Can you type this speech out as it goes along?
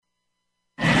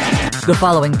The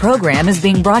following program is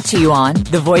being brought to you on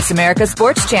the Voice America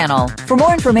Sports Channel. For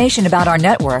more information about our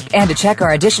network and to check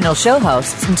our additional show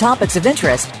hosts and topics of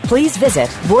interest, please visit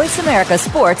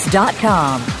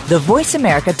voiceamericasports.com. The Voice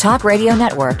America Talk Radio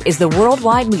Network is the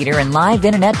worldwide leader in live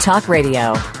Internet talk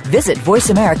radio. Visit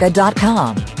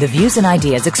voiceamerica.com. The views and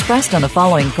ideas expressed on the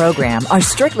following program are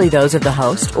strictly those of the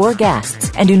host or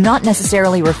guests and do not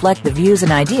necessarily reflect the views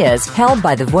and ideas held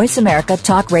by the Voice America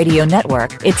Talk Radio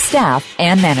Network, its staff,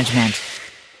 and management.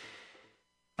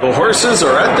 The horses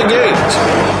are at the gate.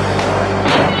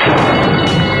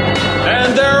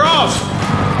 And they're off!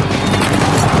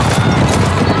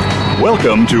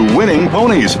 Welcome to Winning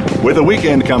Ponies. With the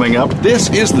weekend coming up, this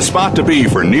is the spot to be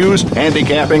for news,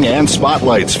 handicapping, and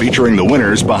spotlights featuring the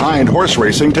winners behind horse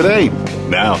racing today.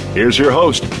 Now, here's your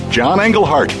host, John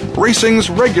Englehart,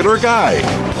 racing's regular guy.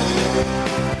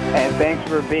 And thanks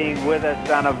for being with us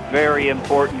on a very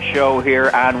important show here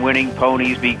on Winning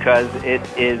Ponies because it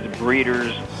is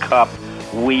Breeders' Cup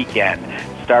weekend.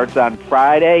 Starts on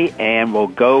Friday and will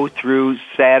go through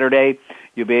Saturday.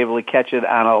 You'll be able to catch it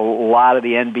on a lot of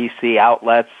the NBC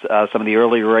outlets, some of the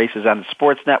earlier races on the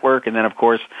Sports Network, and then, of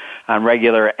course, on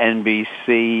regular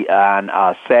NBC on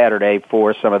Saturday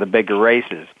for some of the bigger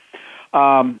races.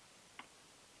 Want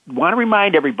to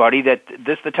remind everybody that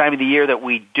this is the time of the year that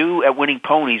we do at Winning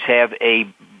Ponies have a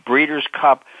Breeders'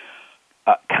 Cup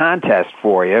contest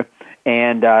for you.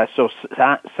 And so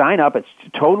sign up. It's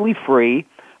totally free.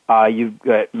 You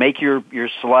make your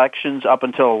selections up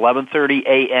until 11:30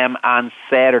 a.m. on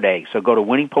Saturday. So go to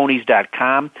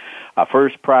winningponies.com.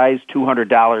 First prize,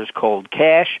 $200 cold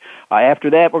cash. After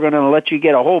that, we're going to let you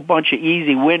get a whole bunch of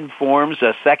easy win forms.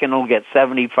 Second will get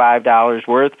 $75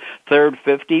 worth. Third,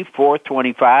 $50. Fourth,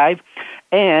 $25.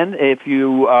 And if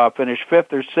you finish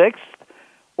fifth or sixth,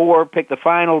 or pick the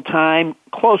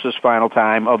closest final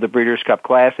time of the Breeders' Cup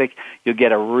Classic, you'll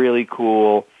get a really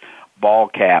cool ball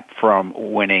cap from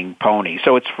Winning Pony.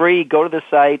 So it's free. Go to the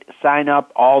site, sign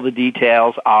up. All the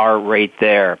details are right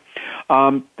there.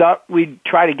 Thought we'd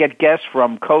try to get guests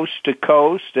from coast to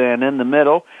coast and in the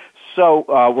middle. So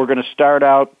we're going to start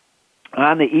out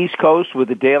on the East Coast with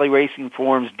the Daily Racing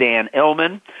Form's Dan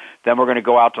Illman. Then we're going to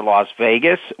go out to Las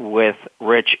Vegas with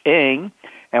Rich Eng.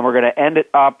 And we're going to end it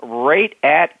up right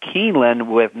at Keeneland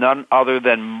with none other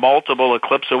than multiple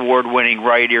Eclipse Award winning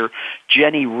writer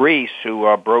Jennie Rees,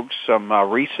 who broke some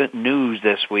recent news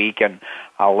this week, and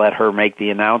I'll let her make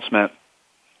the announcement.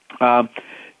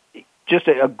 Just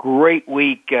a great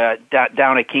week down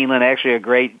at Keeneland, actually a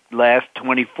great last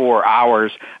 24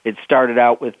 hours. It started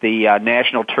out with the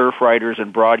National Turf Writers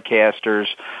and Broadcasters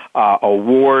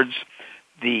Awards.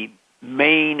 The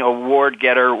main award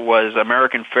getter was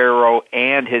American Pharoah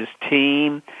and his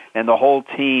team, and the whole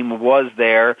team was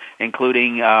there,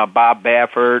 including Bob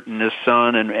Baffert and his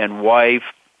son and wife,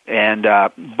 and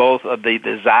both of the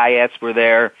Zayats were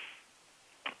there.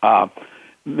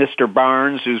 Mr.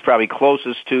 Barnes, who's probably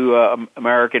closest to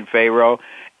American Pharoah,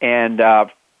 and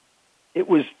it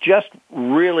was just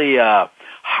really a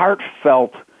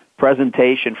heartfelt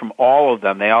presentation from all of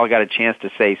them. They all got a chance to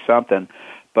say something,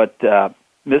 but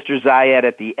Mr. Zayat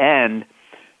at the end,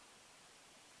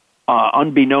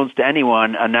 unbeknownst to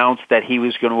anyone, announced that he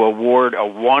was going to award a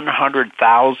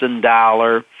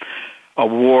 $100,000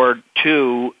 award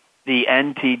to the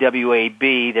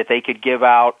NTWAB that they could give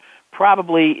out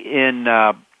probably in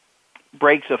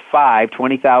breaks of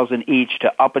 $20,000 each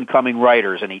to up-and-coming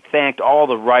writers. And he thanked all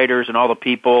the writers and all the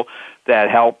people that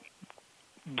helped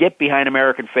get behind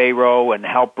American Pharoah and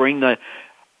help bring the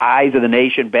eyes of the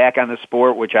nation back on the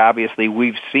sport, which obviously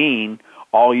we've seen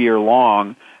all year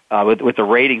long. With the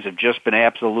ratings have just been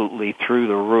absolutely through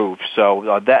the roof.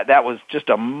 So that was just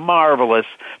a marvelous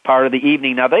part of the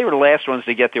evening. Now, they were the last ones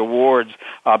to get the awards.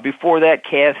 Before that,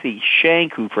 Kathy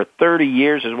Shank, who for 30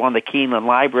 years has won the Keeneland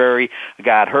Library,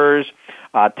 got hers.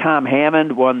 Tom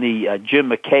Hammond won the Jim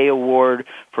McKay Award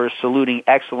for saluting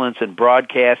excellence in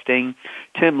broadcasting.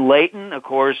 Tim Layton, of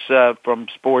course, from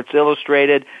Sports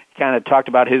Illustrated, kind of talked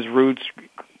about his roots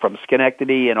from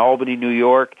Schenectady and Albany, New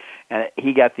York, and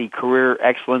he got the Career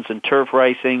Excellence in Turf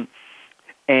Racing.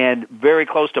 And very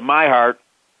close to my heart,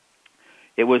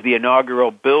 it was the inaugural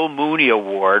Bill Mooney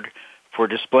Award for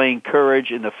displaying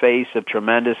courage in the face of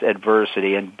tremendous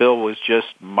adversity, and Bill was just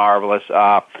marvelous.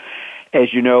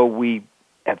 As you know, we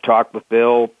have talked with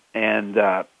Bill, and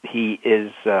he has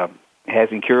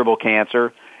incurable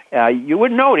cancer. You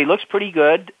wouldn't know it. He looks pretty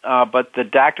good, but the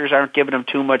doctors aren't giving him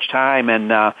too much time,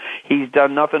 and he's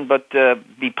done nothing but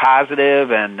be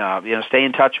positive and stay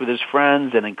in touch with his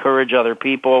friends and encourage other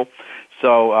people.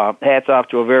 So hats off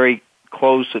to a very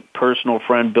close personal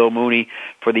friend, Bill Mooney,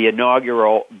 for the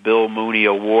inaugural Bill Mooney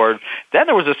Award. Then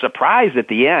there was a surprise at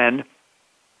the end.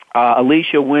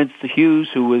 Alicia Wentz-Hughes,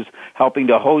 who was helping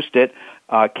to host it,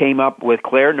 came up with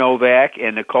Claire Novak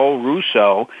and Nicole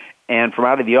Russo, and from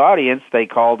out of the audience, they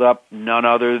called up none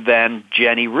other than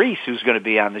Jennie Rees, who's going to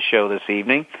be on the show this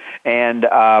evening, and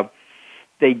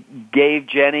they gave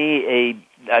Jennie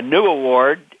a new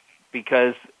award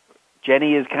because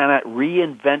Jennie is kind of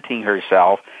reinventing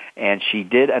herself, and she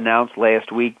did announce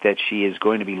last week that she is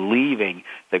going to be leaving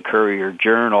the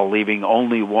Courier-Journal, leaving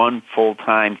only one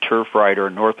full-time turf writer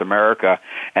in North America,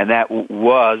 and that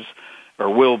was or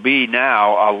will be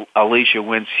now Alicia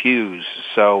Wentz-Hughes.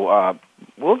 So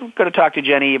we're going to talk to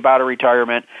Jennie about her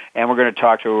retirement, and we're going to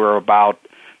talk to her about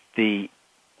the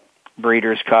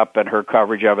Breeders' Cup and her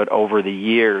coverage of it over the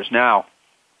years. Now,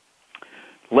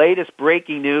 latest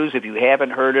breaking news, if you haven't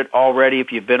heard it already,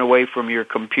 if you've been away from your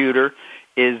computer,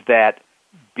 is that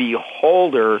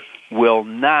Beholder will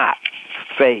not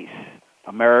face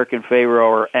American Pharoah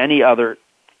or any other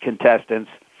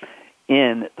contestants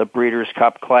in the Breeders'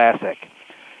 Cup Classic.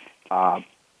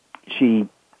 She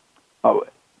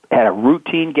had a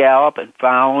routine gallop, and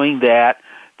following that,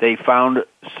 they found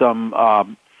some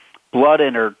blood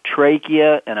in her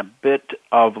trachea and a bit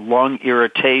of lung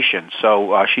irritation.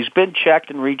 So she's been checked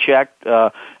and rechecked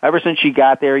ever since she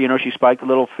got there. You know, she spiked a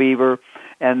little fever.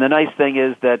 And the nice thing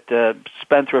is that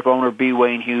Spendthrift owner B.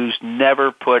 Wayne Hughes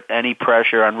never put any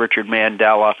pressure on Richard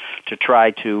Mandela to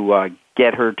try to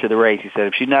get her to the race. He said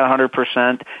if she's not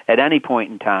 100% at any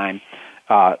point in time,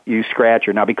 you scratch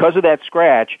her. Now, because of that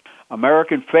scratch,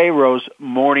 American Pharoah's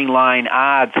morning line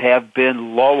odds have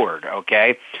been lowered,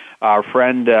 okay? Our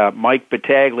friend Mike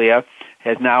Battaglia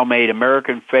has now made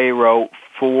American Pharoah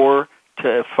 4-5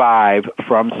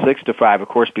 from 6-5. Of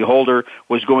course, Beholder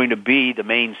was going to be the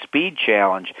main speed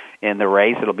challenge in the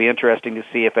race. It'll be interesting to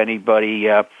see if anybody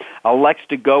elects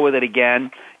to go with it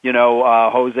again. You know,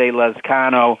 Jose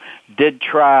Lezcano did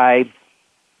try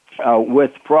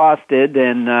with Frosted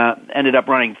and ended up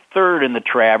running third in the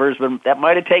Travers, but that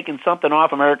might have taken something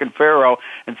off American Pharoah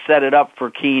and set it up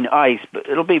for Keen Ice. But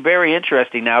it'll be very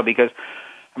interesting now because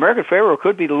American Pharoah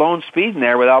could be the lone speed in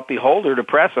there without Beholder to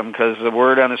press him, because the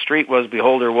word on the street was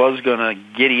Beholder was going to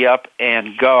giddy up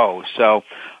and go. So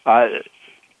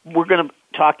we're going to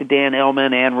talk to Dan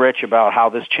Illman and Rich about how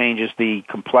this changes the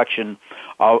complexion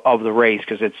of the race,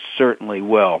 because it certainly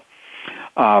will.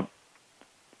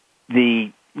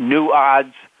 The new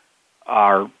odds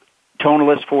are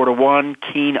Tonalist 4-1,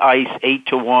 Keen Ice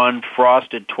 8-1,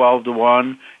 Frosted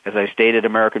 12-1. As I stated,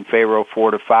 American Pharoah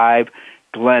 4-5.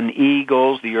 Glen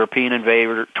Eagles, the European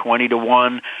Invader,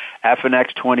 20-1.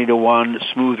 FNX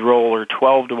 20-1. Smooth Roller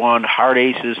 12-1. Hard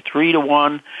Aces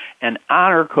 3-1. And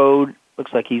Honor Code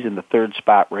looks like he's in the third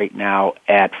spot right now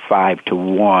at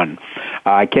 5-1.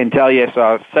 I can tell you, I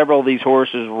saw several of these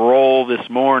horses roll this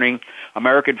morning.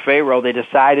 American Pharoah, they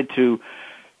decided to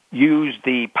use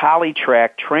the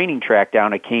Polytrack training track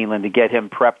down at Keeneland to get him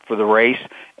prepped for the race,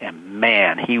 and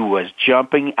man, he was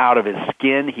jumping out of his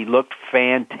skin. He looked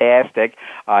fantastic.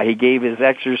 He gave his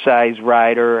exercise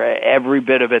rider every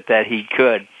bit of it that he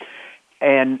could.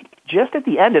 And just at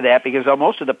the end of that, because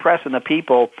most of the press and the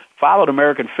people followed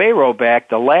American Pharoah back,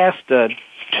 the last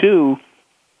two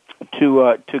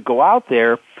to go out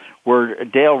there were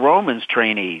Dale Roman's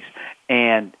trainees.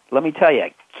 And let me tell you,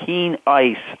 Keen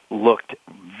Ice looked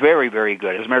very, very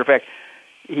good. As a matter of fact,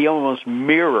 he almost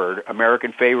mirrored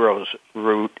American Pharoah's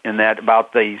route in that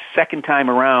about the second time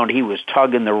around he was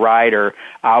tugging the rider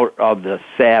out of the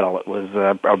saddle. It was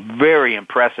a very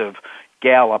impressive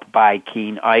gallop by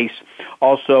Keen Ice.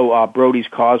 Also, Brody's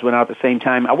Cause went out at the same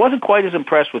time. I wasn't quite as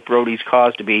impressed with Brody's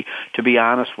Cause, to be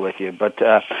honest with you, but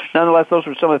nonetheless, those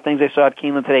were some of the things I saw at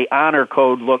Keeneland today. Honor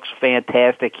Code looks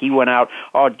fantastic. He went out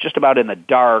just about in the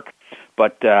dark,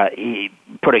 but he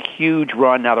put a huge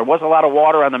run. Now, there was a lot of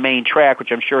water on the main track,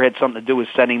 which I'm sure had something to do with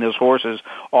sending those horses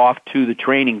off to the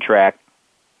training track.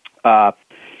 But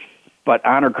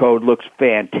Honor Code looks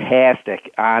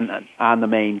fantastic on the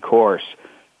main course.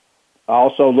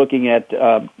 Also, looking at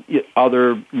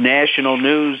other national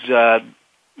news,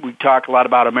 we talked a lot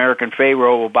about American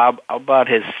Pharoah, about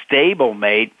his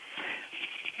stablemate.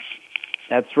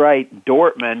 That's right,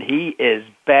 Dortmund. He is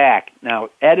back. Now,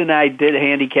 Ed and I did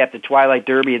handicap the Twilight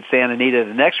Derby at Santa Anita.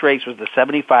 The next race was the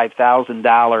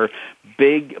 $75,000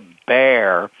 Big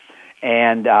Bear.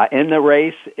 And in the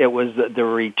race, it was the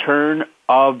return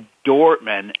of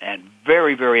Dortmund, and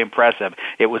very, very impressive.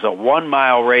 It was a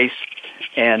 1-mile race.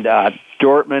 and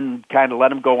Dortmund kind of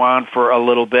let him go on for a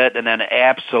little bit, and then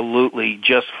absolutely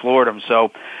just floored him.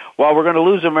 So while we're going to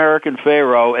lose American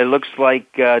Pharoah, it looks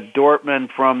like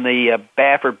Dortmund from the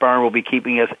Baffert barn will be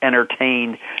keeping us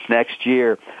entertained next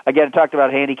year. Again, I talked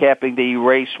about handicapping the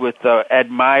race with Ed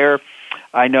Meyer.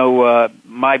 I know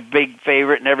my big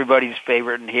favorite and everybody's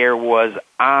favorite in here was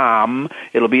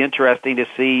It'll be interesting to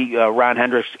see Ron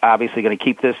Hendricks obviously going to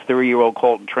keep this 3-year-old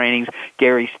colt in trainings.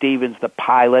 Gary Stevens, the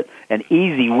pilot, an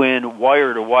easy win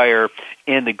wire to wire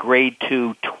in the Grade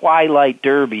 2 Twilight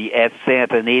Derby at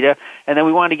Santa Anita. And then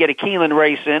we wanted to get a Keeneland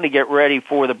race in to get ready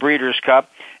for the Breeders' Cup,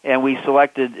 and we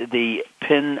selected the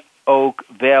Pin Oak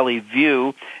Valley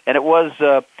View, and it was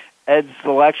Ed's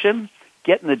selection,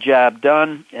 getting the job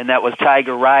done, and that was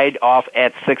Tiger Ride off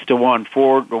at 6-1,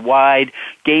 4 wide,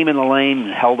 game in the lane,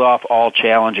 held off all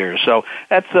challengers. So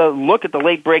that's a look at the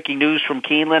late breaking news from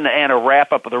Keeneland and a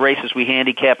wrap up of the races we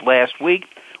handicapped last week.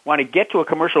 Want to get to a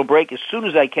commercial break as soon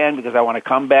as I can because I want to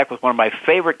come back with one of my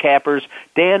favorite cappers,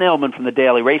 Dan Illman from the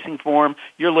Daily Racing Forum.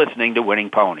 You're listening to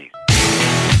Winning Ponies.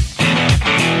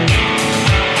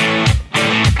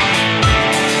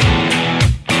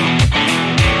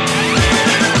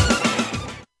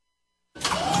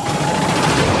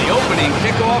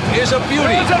 Is a beauty.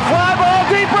 There's a fly ball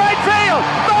deep right field.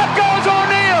 Back goes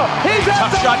O'Neal. He's at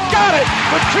the shot. Got it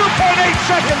with 2.8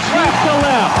 seconds left. To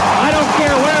left. I don't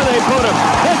care where they put him.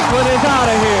 This one is out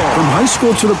of here. From high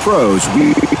school to the pros,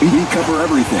 we cover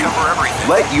everything.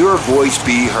 Let your voice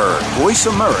be heard. Voice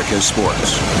America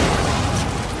Sports.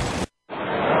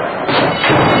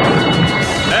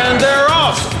 And they're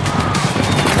off.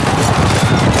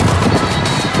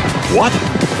 What?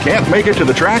 Can't make it to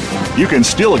the track? You can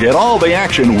still get all the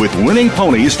action with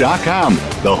winningponies.com,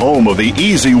 the home of the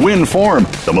easy win form,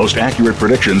 the most accurate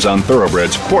predictions on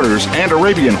thoroughbreds, quarters, and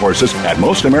Arabian horses at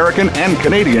most American and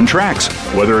Canadian tracks.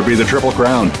 Whether it be the Triple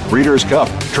Crown, Breeders' Cup,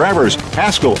 Travers,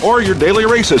 Haskell, or your daily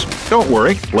races, don't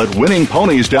worry, let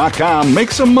winningponies.com make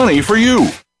some money for you.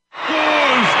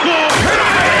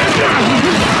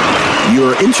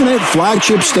 Your internet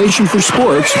flagship station for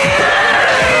sports.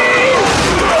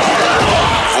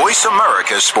 Voice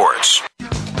America Sports.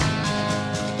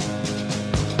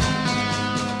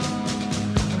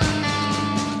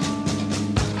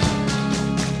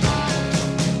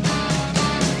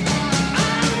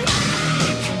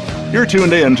 You're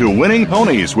tuned in to Winning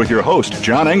Ponies with your host,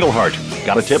 John Englehart.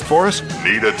 Got a tip for us?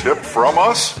 Need a tip from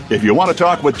us? If you want to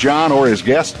talk with John or his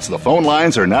guests, the phone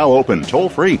lines are now open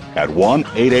toll-free at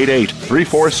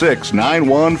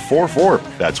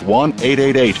 1-888-346-9144. That's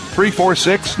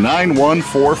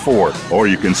 1-888-346-9144. Or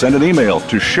you can send an email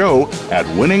to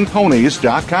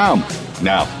show@winningponies.com.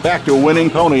 Now, back to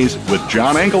Winning Ponies with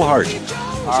John Englehart.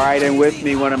 All right, and with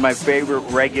me, one of my favorite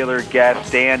regular guests,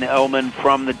 Dan Illman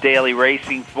from the Daily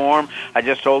Racing Forum. I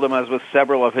just told him I was with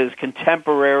several of his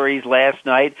contemporaries last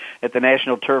night at the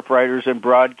National Turf Writers and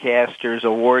Broadcasters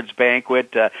Awards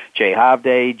Banquet. Jay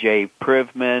Hovde, Jay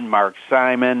Privman, Mark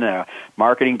Simon,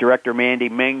 Marketing Director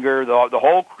Mandy Minger. The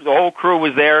whole crew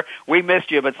was there. We missed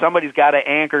you, but somebody's got to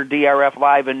anchor DRF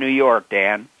Live in New York,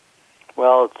 Dan.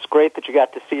 Well, it's great that you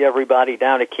got to see everybody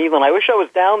down at Keeneland. I wish I was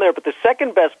down there, but the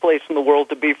second best place in the world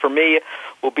to be for me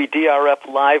will be DRF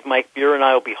Live. Mike Beer and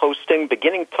I will be hosting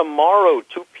beginning tomorrow,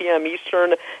 2 p.m.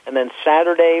 Eastern, and then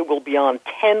Saturday we'll be on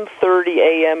 10:30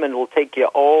 a.m., and we'll take you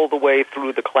all the way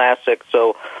through the Classic.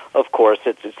 So, of course,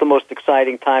 it's the most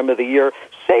exciting time of the year,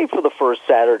 save for the first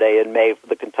Saturday in May for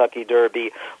the Kentucky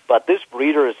Derby. But this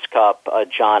Breeders' Cup,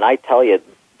 John, I tell you,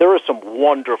 there are some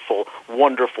wonderful,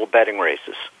 wonderful betting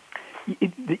races.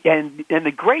 And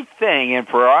the great thing, and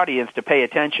for our audience to pay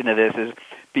attention to this, is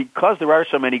because there are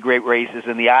so many great races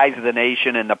and the eyes of the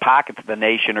nation and the pockets of the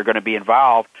nation are going to be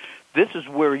involved, this is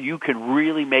where you can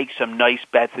really make some nice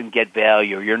bets and get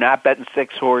value. You're not betting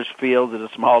 6-horse fields at a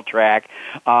small track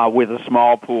with a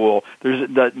small pool.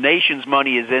 The nation's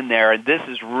money is in there, and this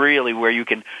is really where you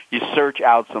search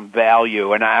out some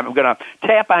value. And I'm going to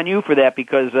tap on you for that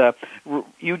because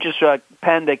you just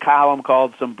penned a column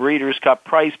called Some Breeders' Cup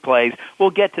Price Plays. We'll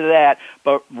get to that,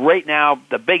 but right now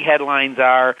the big headlines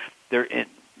are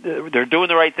they're doing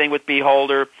the right thing with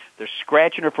Beholder. They're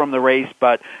scratching her from the race,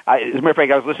 but as a matter of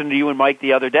fact, I was listening to you and Mike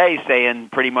the other day saying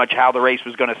pretty much how the race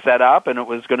was going to set up, and it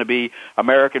was going to be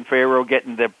American Pharoah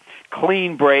getting the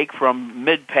clean break from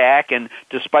mid-pack, and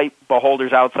despite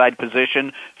Beholder's outside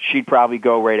position, she'd probably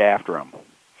go right after him.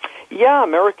 Yeah,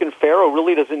 American Pharoah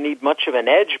really doesn't need much of an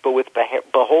edge, but with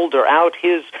Beholder out,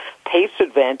 his pace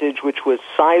advantage, which was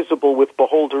sizable with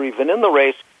Beholder even in the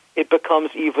race, it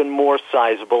becomes even more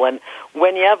sizable. And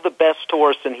when you have the best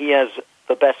horse and he has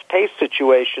the best pace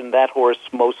situation, that horse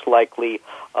most likely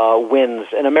wins.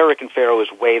 And American Pharoah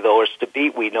is way the horse to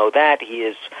beat. We know that. He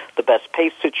is the best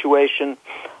pace situation.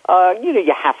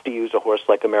 You have to use a horse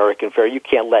like American Pharoah. You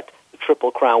can't let the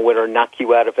Triple Crown winner knock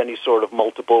you out of any sort of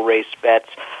multiple race bets.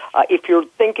 If you're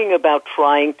thinking about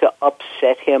trying to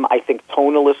upset him, I think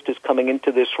Tonalist is coming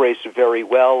into this race very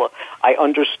well. I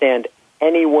understand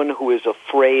anyone who is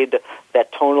afraid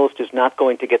that Tonalist is not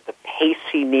going to get the pace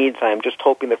he needs. I am just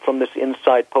hoping that from this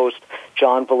inside post,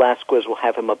 John Velasquez will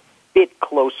have him a bit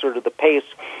closer to the pace.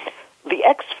 The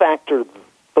X factor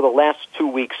for the last 2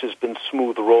 weeks has been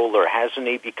Smooth Roller, hasn't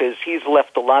he? Because he's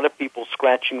left a lot of people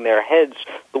scratching their heads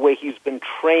the way he's been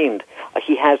trained.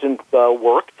 He hasn't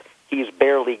worked. He's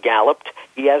barely galloped.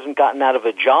 He hasn't gotten out of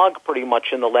a jog pretty much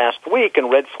in the last week,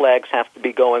 and red flags have to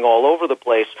be going all over the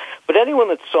place. But anyone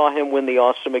that saw him win the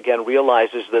Awesome again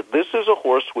realizes that this is a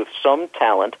horse with some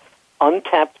talent,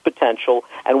 untapped potential,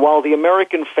 and while the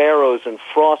American Pharoahs and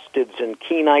Frosteds and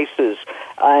Keen Ices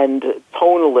and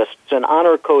Tonalists and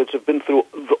Honor Codes have been through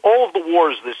all of the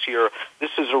wars this year,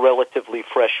 this is a relatively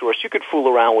fresh horse. You could fool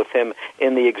around with him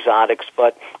in the exotics,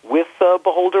 but with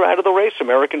Beholder out of the race,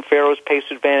 American Pharoah's pace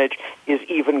advantage is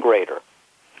even greater.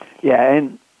 Yeah,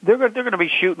 and they're going to be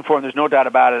shooting for him. There's no doubt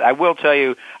about it. I will tell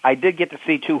you, I did get to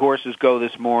see two horses go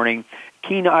this morning.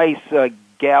 Keen Ice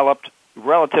galloped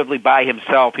relatively by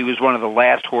himself. He was one of the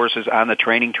last horses on the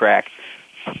training track.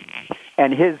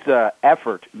 And his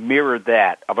effort mirrored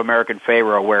that of American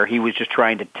Pharoah, where he was just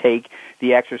trying to take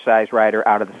the exercise rider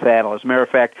out of the saddle. As a matter of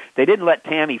fact, they didn't let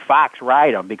Tammy Fox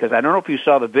ride him, because I don't know if you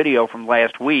saw the video from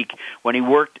last week when he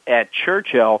worked at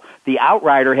Churchill. The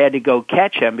outrider had to go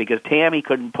catch him because Tammy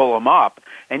couldn't pull him up,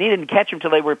 and he didn't catch him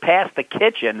till they were past the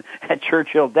kitchen at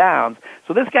Churchill Downs.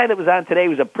 So this guy that was on today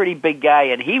was a pretty big guy,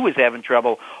 and he was having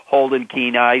trouble holding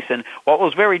Keen Ice. And what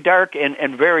was very dark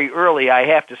and very early, I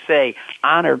have to say,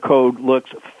 Honor Code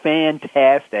looks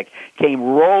fantastic. Came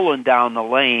rolling down the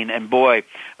lane, and boy,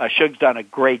 Shug's done a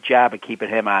great job of keeping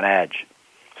him on edge.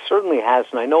 Certainly has,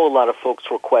 and I know a lot of folks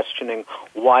were questioning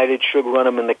why did Shug run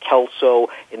him in the Kelso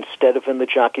instead of in the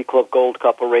Jockey Club Gold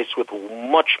Cup, a race with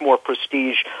much more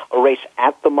prestige, a race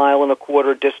at the 1.25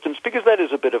 mile distance, because that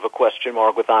is a bit of a question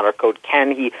mark with Honor Code.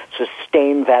 Can he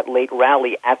sustain that late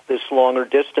rally at this longer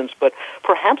distance? But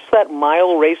perhaps that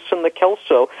mile race in the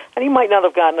Kelso, and he might not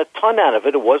have gotten a ton out of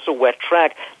it, it was a wet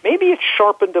track, maybe it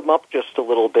sharpened him up just a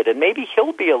little bit, and maybe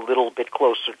he'll be a little bit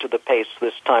closer to the pace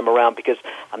this time around, because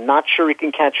I'm not sure he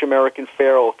can catch American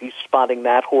Pharoah if he's spotting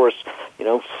that horse,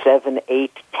 7,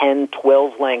 8, 10,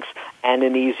 12 lengths and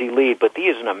an easy lead. But he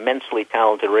is an immensely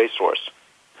talented racehorse.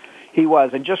 He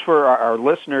was, and just for our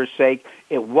listeners' sake,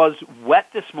 it was wet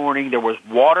this morning. There was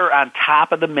water on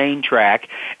top of the main track,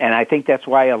 and I think that's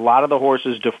why a lot of the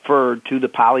horses deferred to the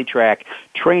polytrack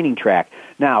training track.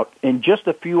 Now, in just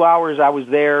a few hours I was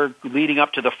there leading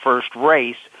up to the first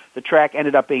race, the track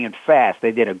ended up being fast.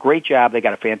 They did a great job. They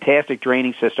got a fantastic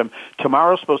draining system.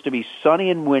 Tomorrow's supposed to be sunny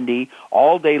and windy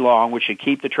all day long, which should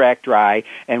keep the track dry.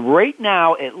 And right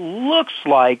now, it looks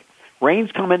like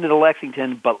rain's coming into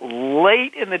Lexington, but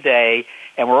late in the day,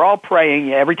 and we're all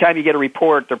praying. Every time you get a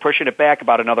report, they're pushing it back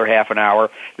about another half an hour,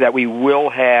 that we will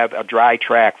have a dry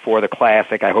track for the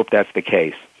Classic. I hope that's the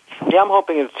case. Yeah, I'm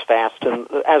hoping it's fast. And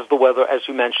as the weather, as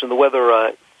you mentioned, the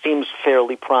weather seems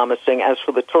fairly promising. As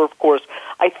for the turf course,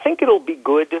 I think it'll be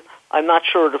good. I'm not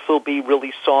sure if it'll be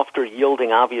really soft or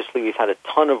yielding. Obviously, we've had a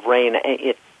ton of rain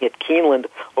at Keeneland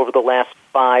over the last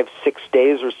 5-6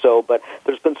 days or so, but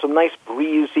there's been some nice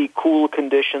breezy, cool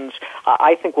conditions.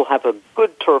 I think we'll have a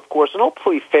good turf course, and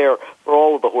hopefully fair for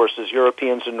all of the horses,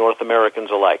 Europeans and North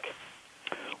Americans alike.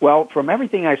 Well, from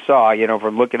everything I saw,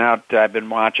 from looking out, I've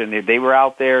been watching, they were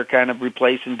out there kind of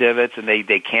replacing divots, and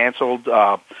they canceled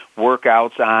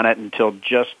workouts on it until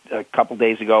just a couple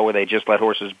days ago, where they just let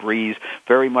horses breeze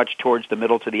very much towards the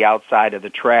middle to the outside of the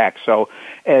track. So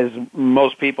as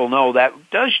most people know, that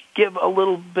does give a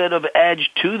little bit of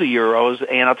edge to the Euros,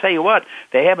 and I'll tell you what,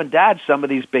 they haven't dodged some of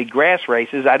these big grass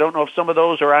races. I don't know if some of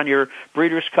those are on your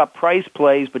Breeders' Cup price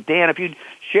plays, but Dan, if you'd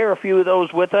share a few of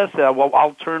those with us,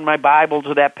 I'll turn my Bible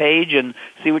to that page and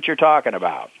see what you're talking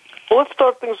about. Well, let's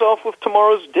start things off with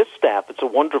tomorrow's Distaff. It's a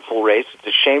wonderful race. It's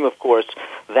a shame, of course,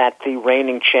 that the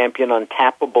reigning champion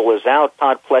Untappable is out.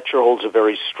 Todd Fletcher holds a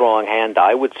very strong hand,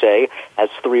 I would say, as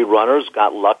 3 runners.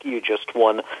 Got lucky. Who just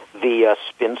won the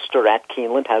Spinster at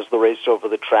Keeneland, has the race over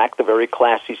the track. The very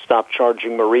classy Stop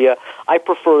Charging Maria. I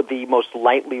prefer the most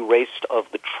lightly raced of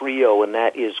the trio, and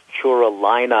that is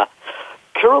Curalina.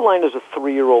 Carolina's a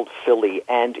 3-year-old filly,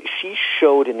 and she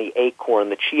showed in the Acorn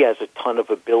that she has a ton of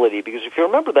ability, because if you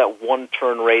remember that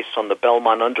one-turn race on the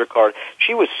Belmont undercard,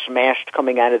 she was smashed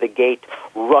coming out of the gate,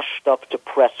 rushed up to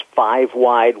press 5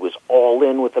 wide, was all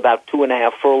in with about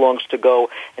 2.5 furlongs to go,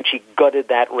 and she gutted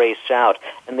that race out.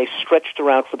 And they stretched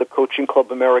around for the Coaching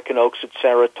Club American Oaks at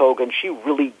Saratoga, and she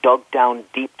really dug down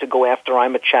deep to go after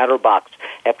I'm a Chatterbox.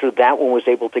 After that one was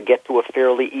able to get to a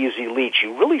fairly easy lead. She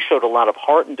really showed a lot of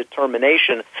heart and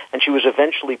determination, and she was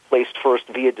eventually placed first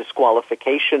via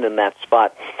disqualification in that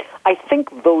spot. I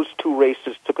think those 2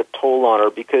 races took a toll on her,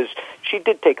 because she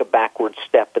did take a backward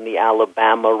step in the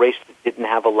Alabama race that didn't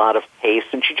have a lot of pace,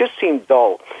 and she just seemed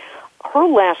dull. Her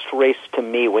last race, to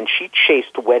me, when she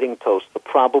chased Wedding Toast, the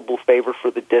probable favorite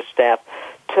for the distaff,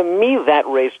 to me that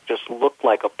race just looked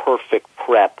like a perfect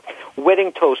prep.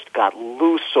 Wedding Toast got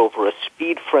loose over a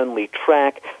speed-friendly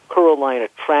track. Carolina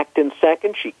tracked in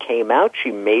second. She came out.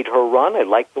 She made her run. I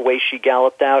liked the way she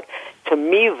galloped out. To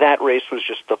me, that race was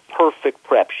just the perfect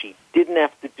prep. She didn't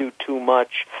have to do too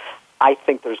much. I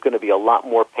think there's going to be a lot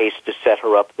more pace to set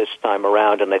her up this time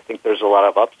around, and I think there's a lot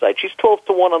of upside. She's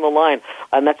 12-1 on the line,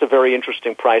 and that's a very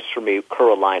interesting price for me,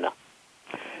 Carolina.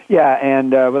 Yeah,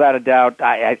 and without a doubt,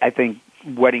 I think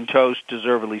Wedding Toast,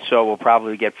 deservedly so, will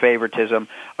probably get favoritism.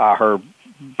 Her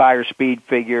buyer speed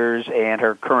figures and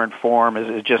her current form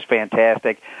is just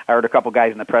fantastic. I heard a couple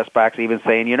guys in the press box even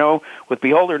saying, with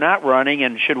Beholder not running,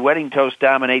 and should Wedding Toast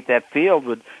dominate that field,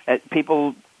 would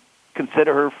people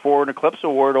consider her for an Eclipse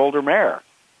Award older mare?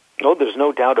 No, there's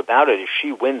no doubt about it. If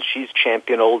she wins, she's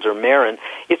champion older mare, and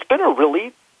it's been a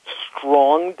really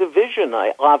strong division.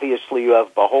 Obviously, you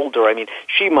have Beholder. I mean,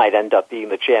 she might end up being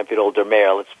the champion older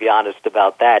mare, let's be honest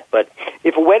about that. But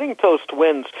if Wedding Toast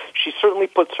wins, she certainly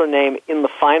puts her name in the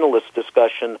finalist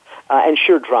discussion, and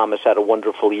Sheer Drama's had a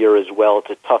wonderful year as well. It's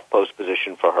a tough post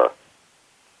position for her.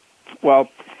 Well,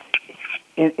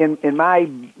 in my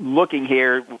looking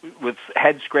here with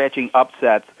head-scratching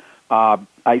upsets,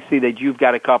 I see that you've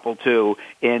got a couple, too,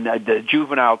 in the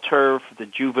juvenile turf, the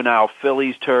juvenile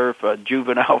fillies turf,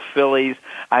 juvenile fillies.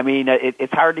 I mean,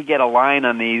 it's hard to get a line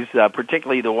on these,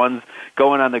 particularly the ones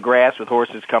going on the grass with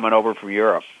horses coming over from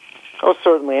Europe. Oh,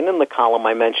 certainly. And in the column,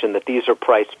 I mentioned that these are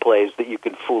price plays that you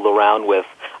can fool around with.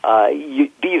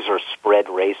 These are spread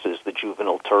races, the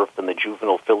juvenile turf and the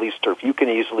juvenile fillies turf. You can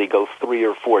easily go 3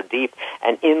 or 4 deep.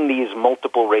 And in these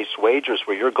multiple race wagers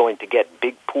where you're going to get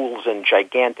big pools and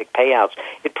gigantic payouts,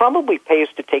 it probably pays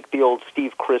to take the old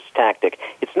Steve Chris tactic.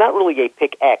 It's not really a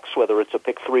pick X, whether it's a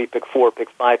pick 3, pick 4, pick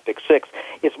 5, pick 6.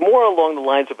 It's more along the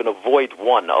lines of an avoid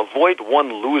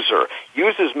one loser.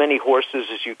 Use as many horses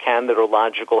as you can that are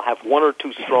logical, have 1 or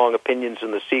 2 strong opinions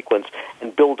in the sequence,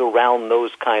 and build around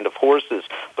those kind of horses.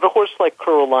 But a horse like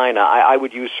Carolina, I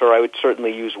would use her. I would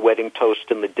certainly use Wedding Toast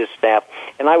in the distaff,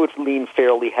 and I would lean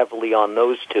fairly heavily on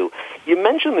those 2. You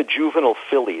mentioned the juvenile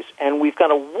fillies, and we've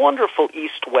got a wonderful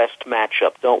East-West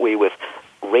matchup, don't we, with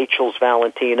Rachel's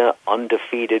Valentina,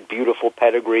 undefeated, beautiful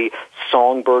pedigree.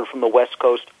 Songbird from the West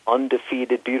Coast,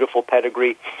 undefeated, beautiful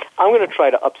pedigree. I'm going to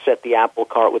try to upset the apple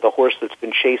cart with a horse that's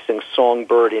been chasing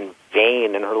Songbird in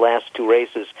vain in her last 2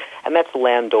 races, and that's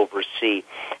Landover Sea.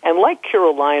 And like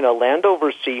Carolina,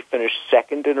 Landover Sea finished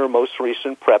second in her most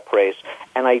recent prep race,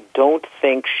 and I don't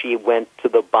think she went to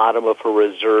the bottom of her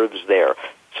reserves there.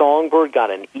 Songbird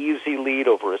got an easy lead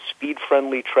over a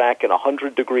speed-friendly track in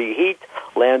 100-degree heat.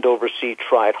 Landover Sea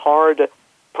tried hard,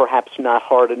 perhaps not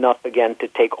hard enough again to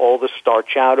take all the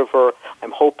starch out of her.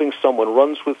 I'm hoping someone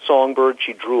runs with Songbird.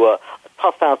 She drew a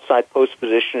tough outside post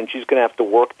position, and she's going to have to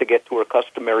work to get to her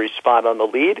customary spot on the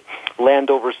lead.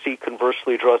 Landover Sea,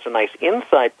 conversely, draws a nice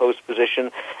inside post position,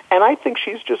 and I think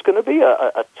she's just going to be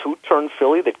a 2-turn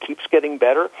filly that keeps getting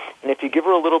better, and if you give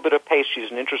her a little bit of pace, she's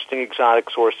an interesting exotic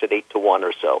horse at 8-1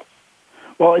 or so.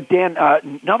 Well, Dan,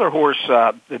 another horse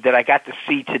that I got to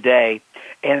see today,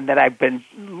 and that I've been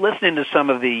listening to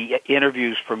some of the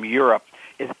interviews from Europe,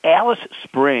 is Alice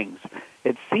Springs.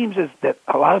 It seems as that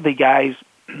a lot of the guys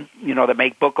that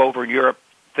make book over in Europe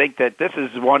think that this is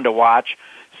one to watch.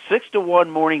 6-1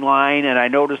 morning line, and I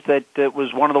noticed that it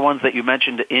was one of the ones that you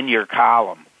mentioned in your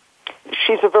column.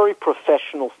 She's a very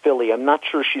professional filly. I'm not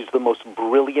sure she's the most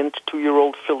brilliant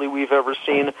 2-year-old filly we've ever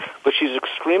seen, but she's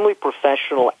extremely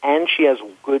professional, and she has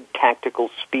good tactical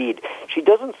speed. She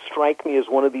doesn't strike me as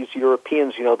one of these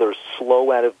Europeans, they're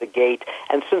slow out of the gate,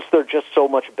 and since they're just so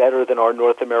much better than our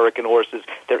North American horses,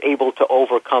 they're able to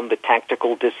overcome the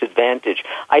tactical disadvantage.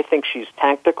 I think she's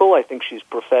tactical. I think she's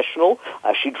professional.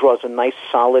 She draws a nice,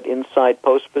 solid inside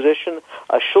post position.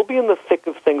 She'll be in the thick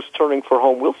of things turning for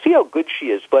home. We'll see how good she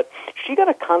is, but she got got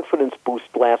a confidence boost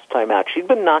last time out. She'd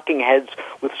been knocking heads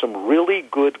with some really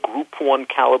good Group 1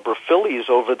 caliber fillies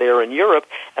over there in Europe,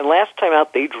 and last time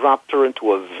out they dropped her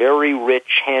into a very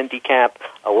rich handicap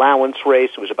allowance race.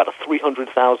 It was about a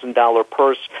 $300,000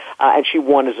 purse, and she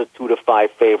won as a 2-5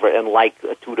 favorite, and like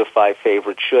a 2-5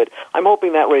 favorite should. I'm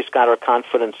hoping that race got her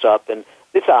confidence up, and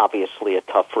it's obviously a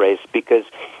tough race because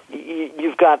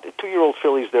you've got 2-year-old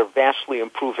fillies. They're vastly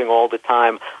improving all the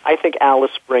time. I think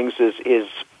Alice Springs is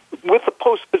with the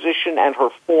post position and her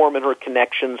form and her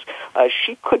connections,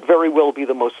 she could very well be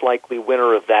the most likely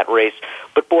winner of that race.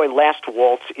 But boy, Last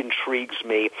Waltz intrigues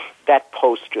me. That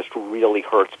post just really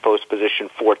hurts, post position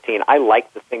 14. I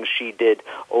like the things she did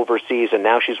overseas, and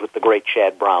now she's with the great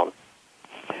Chad Brown.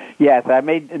 Yes, I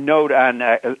made a note on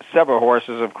several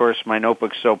horses. Of course, my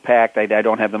notebook's so packed, I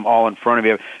don't have them all in front of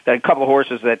you. That a couple of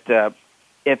horses that,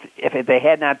 if they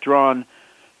had not drawn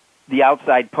the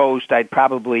outside post, I'd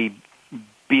probably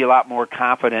be a lot more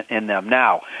confident in them.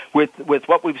 Now, with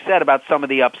what we've said about some of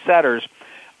the upsetters,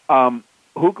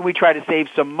 who can we try to save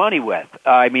some money with?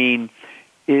 I mean,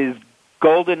 is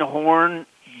Golden Horn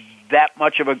that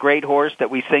much of a great horse that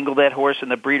we single that horse in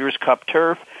the Breeders' Cup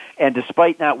Turf? And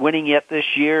despite not winning yet this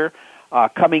year,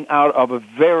 coming out of a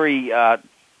very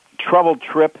troubled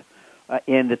trip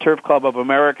in the Turf Club of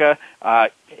America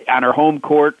on her home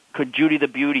court, could Judy the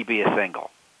Beauty be a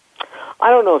single? I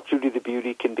don't know if Judy the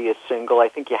Beauty can be a single. I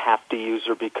think you have to use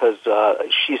her because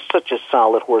she's such a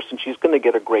solid horse, and she's going to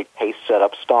get a great pace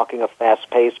setup, stalking a fast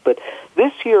pace. But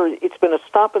this year, it's been a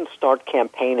stop-and-start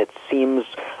campaign, it seems.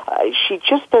 She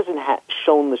just hasn't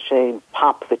shown the same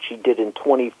pop that she did in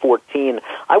 2014.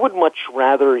 I would much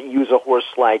rather use a horse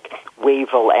like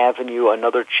Wayville Avenue,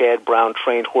 another Chad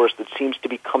Brown-trained horse that seems to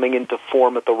be coming into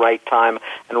form at the right time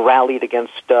and rallied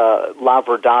against La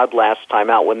Verdad last time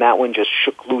out when that one just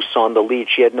shook loose on the lead.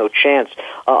 She had no chance.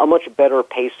 A much better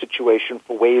pace situation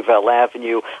for Wayville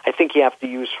Avenue. I think you have to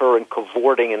use her in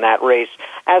cavorting in that race.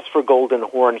 As for Golden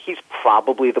Horn, he's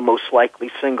probably the most likely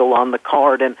single on the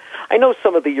card, and I know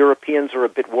some of the Europeans are a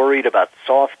bit worried about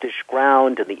softish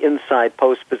ground and the inside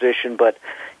post position, but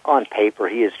on paper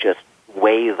he is just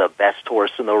way the best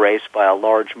horse in the race by a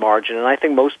large margin, and I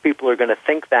think most people are going to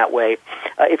think that way.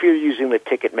 If you're using the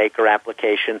ticket maker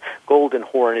application, Golden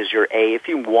Horn is your A. If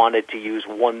you wanted to use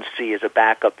 1C as a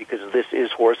backup because this is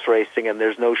horse racing and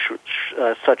there's no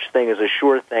such thing as a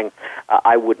sure thing,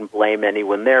 I wouldn't blame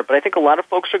anyone there. But I think a lot of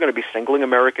folks are going to be singling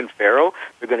American Pharoah,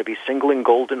 they're going to be singling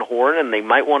Golden Horn, and they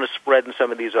might want to spread in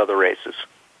some of these other races.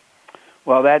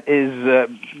 Well, that is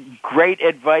great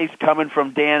advice coming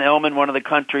from Dan Illman, one of the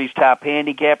country's top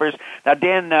handicappers. Now,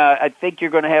 Dan, I think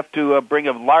you're going to have to bring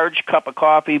a large cup of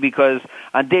coffee because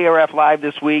on DRF Live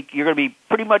this week, you're going to be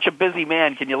pretty much a busy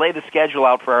man. Can you lay the schedule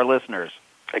out for our listeners?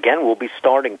 Again, we'll be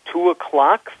starting 2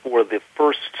 o'clock for the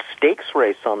first stakes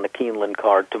race on the Keeneland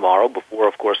card tomorrow. Before,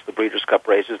 of course, the Breeders' Cup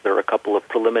races, there are a couple of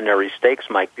preliminary stakes.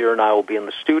 Mike Beer and I will be in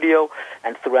the studio,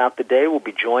 and throughout the day we'll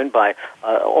be joined by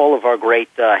all of our great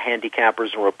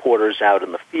handicappers and reporters out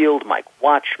in the field, Mike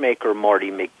Watchmaker, Marty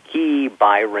McGee,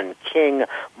 Byron King,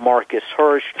 Marcus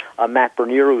Hirsch, Matt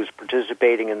Bernier, who's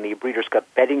participating in the Breeders' Cup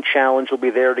Betting Challenge, will be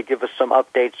there to give us some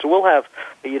updates. So we'll have,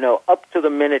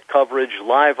 up-to-the-minute coverage,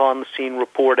 live on-the-scene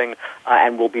reporting,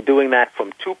 and we'll be doing that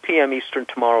from 2 p.m. Eastern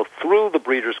tomorrow through the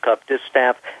Breeders' Cup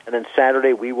distaff, and then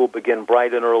Saturday we will begin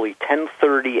bright and early,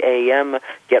 10:30 a.m.,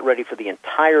 get ready for the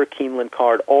entire Keeneland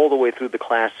card all the way through the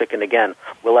Classic, and again,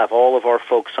 we'll have all of our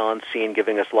folks on scene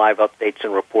giving us live updates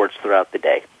and reports throughout the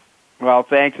day. Well,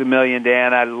 thanks a million,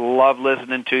 Dan. I love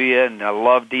listening to you, and I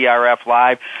love DRF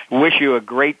Live. Wish you a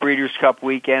great Breeders' Cup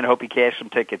weekend. Hope you cash some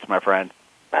tickets, my friend.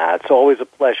 It's always a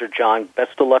pleasure, John.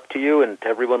 Best of luck to you and to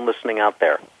everyone listening out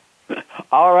there.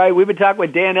 All right, we've been talking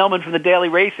with Dan Illman from the Daily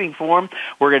Racing Form.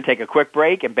 We're going to take a quick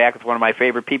break and back with one of my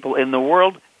favorite people in the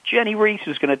world, Jennie Rees,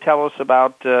 who's going to tell us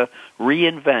about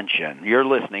reinvention. You're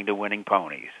listening to Winning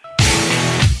Ponies.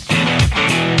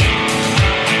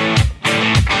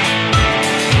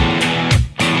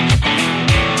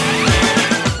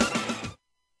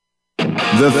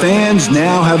 The fans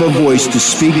now have a voice to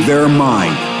speak their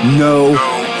mind. No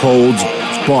holds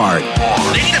barred.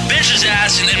 They need to bench his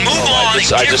ass and move on.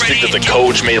 I just think that the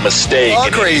coach made a mistake.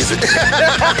 All crazy.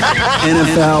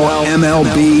 NFL,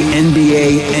 MLB,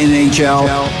 NBA, NHL.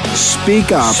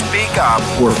 Speak up. Speak up.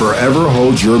 Or forever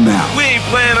hold your mouth. We ain't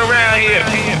playing around here.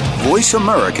 Voice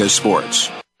America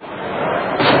Sports.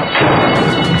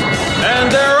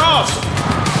 And they're off.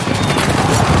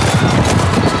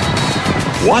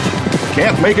 What?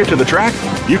 Can't make it to the track?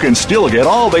 you can still get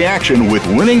all the action with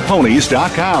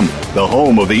winningponies.com, the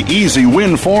home of the easy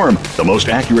win form, the most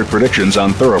accurate predictions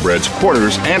on thoroughbreds,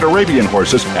 quarters, and Arabian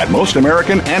horses at most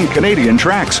American and Canadian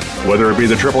tracks. Whether it be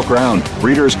the Triple Crown,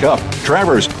 Breeders' Cup,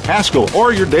 Travers, Haskell,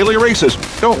 or your daily races,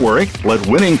 don't worry, let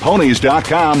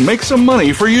winningponies.com make some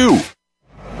money for you.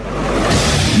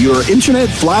 Your internet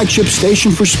flagship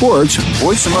station for sports,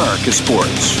 Voice America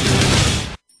Sports.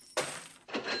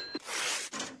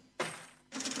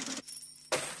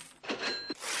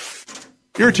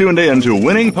 You're tuned in to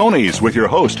Winning Ponies with your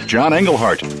host, John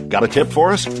Englehart. Got a tip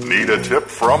for us? Need a tip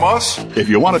from us? If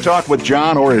you want to talk with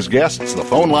John or his guests, the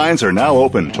phone lines are now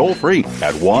open toll-free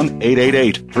at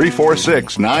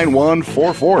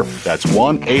 1-888-346-9144. That's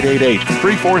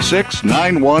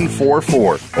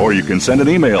 1-888-346-9144. Or you can send an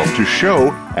email to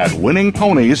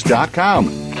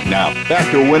show@winningponies.com. Now,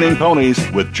 back to Winning Ponies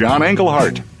with John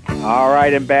Englehart. All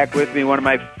right, and back with me, one of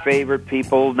my favorite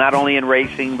people, not only in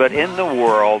racing, but in the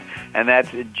world, and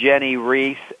that's Jennie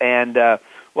Rees. And,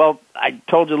 well, I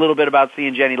told you a little bit about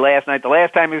seeing Jennie last night. The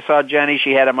last time you saw Jennie,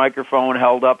 she had a microphone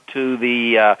held up to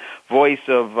the voice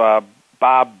of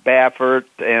Bob Baffert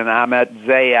and Ahmet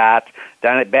Zayat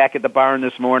back at the barn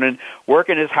this morning,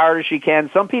 working as hard as she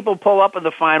can. Some people pull up in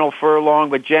the final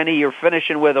furlong, but Jennie, you're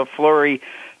finishing with a flurry.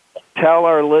 Tell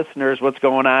our listeners what's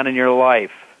going on in your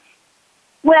life.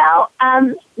 Well,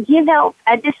 if you know,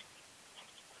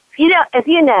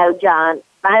 John,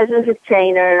 my husband's a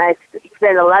trainer, and I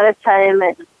spent a lot of time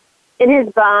in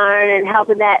his barn and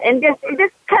helping that, and it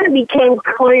just kind of became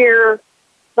clear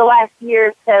the last year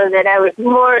or so that I was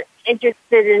more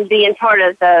interested in being part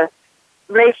of the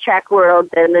racetrack world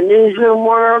than the newsroom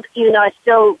world, even though I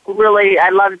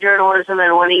love journalism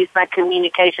and want to use my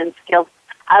communication skills.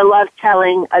 I love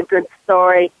telling a good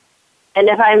story. And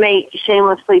if I may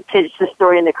shamelessly pitch the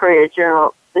story in the Courier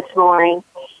Journal this morning,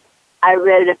 I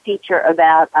read a feature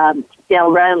about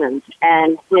Dale Romans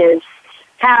and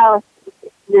how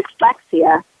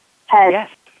dyslexia had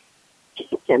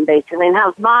changed him, basically, and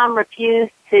how his mom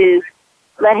refused to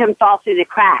let him fall through the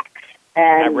cracks.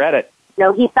 And, I read it.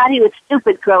 He thought he was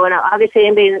stupid growing up. Obviously,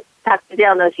 anybody who talks to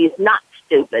Dale knows he's not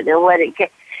stupid.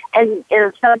 And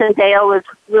something Dale was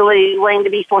really willing to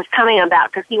be forthcoming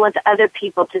about, because he wants other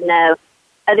people to know,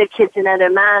 other kids and other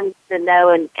moms to know,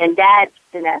 and dads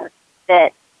to know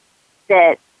that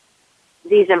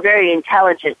these are very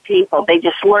intelligent people. They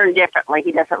just learn differently.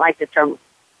 He doesn't like the term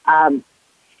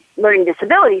learning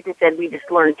disabilities. He said we just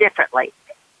learn differently.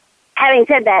 Having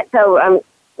said that, so I'm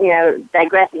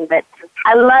digressing, but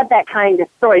I love that kind of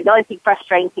story. The only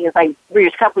frustrating thing is, like,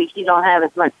 Breeders' Cup week, you don't have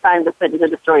as much time to put into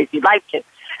the stories you'd like to.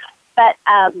 But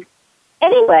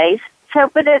anyways,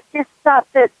 but I just thought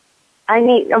that I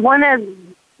want to,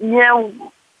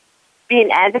 be an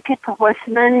advocate for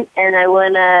horsemen, and I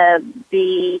want to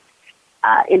be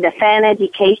into fan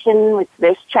education with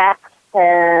racetracks,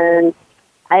 and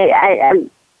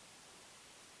I'm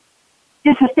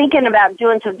just thinking about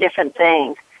doing some different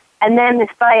things. And then this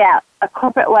buyout, a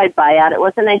corporate-wide buyout, it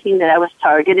wasn't anything that I was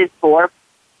targeted for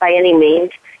by any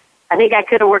means. I think I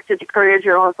could have worked at the Courier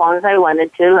Journal as long as I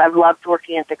wanted to. I've loved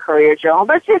working at the Courier Journal.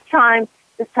 But this time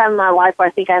in my life, I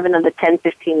think I have another 10,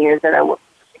 15 years that I would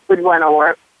want to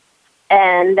work.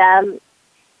 And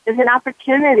there's an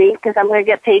opportunity, because I'm going to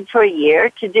get paid for a year,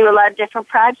 to do a lot of different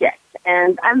projects.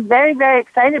 And I'm very, very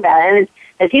excited about it. And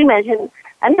as you mentioned,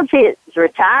 I don't see it as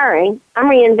retiring. I'm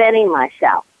reinventing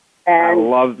myself. And I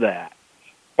love that.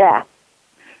 Yeah.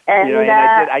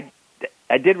 And,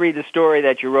 I did read the story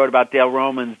that you wrote about Dale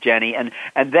Romans, Jennie, and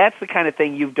that's the kind of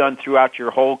thing you've done throughout your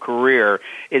whole career,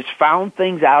 is found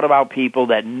things out about people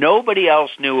that nobody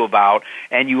else knew about,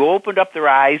 and you opened up their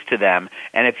eyes to them.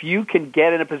 And if you can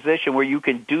get in a position where you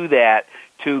can do that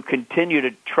to continue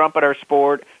to trumpet our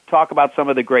sport, talk about some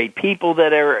of the great people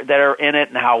that are in it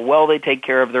and how well they take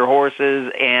care of their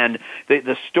horses, and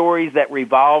the stories that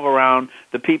revolve around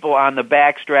the people on the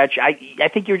backstretch, I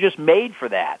think you're just made for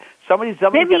that.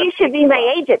 Maybe you should be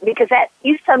my agent, because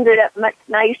you summed it up much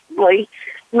nicely,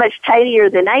 much tidier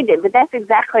than I did. But that's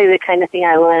exactly the kind of thing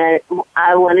I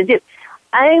want to do.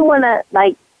 I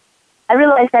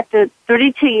realize after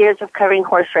 32 years of covering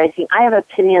horse racing, I have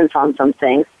opinions on some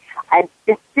things. I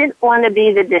just didn't want to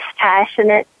be the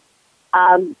dispassionate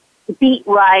beat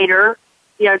writer,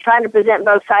 trying to present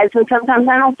both sides. And sometimes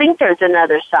I don't think there's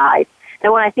another side.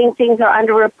 And when I think things are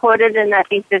underreported, and I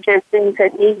think that there's things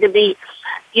that need to be,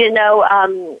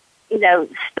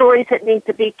 stories that need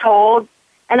to be told,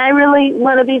 and I really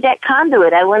want to be that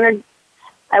conduit. I want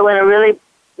to really,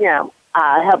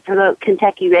 help promote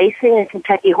Kentucky racing and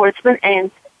Kentucky horsemen and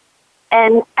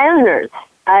owners.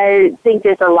 I think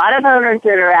there's a lot of owners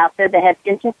that are out there that have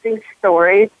interesting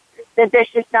stories that there's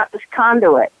just not this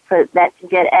conduit for that to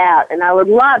get out. And I would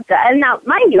love to. And now,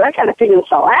 mind you, I got to figure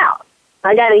this all out.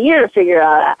 I got a year to figure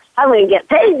out how I'm going to get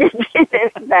paid to do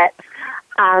this. But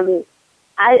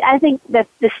I think that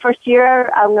this first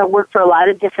year I'm going to work for a lot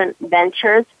of different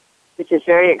ventures, which is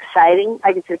very exciting.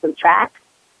 I get to some tracks.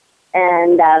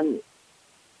 And,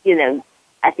 you know,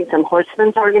 I think some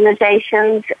horsemen's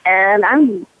organizations. And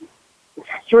I'm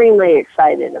extremely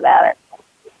excited about it.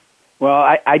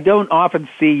 Well, I don't often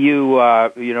see you,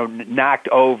 knocked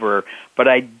over, but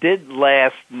I did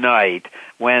last night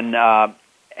when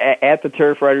at the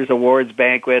Turf Riders Awards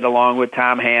banquet, along with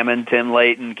Tom Hammond, Tim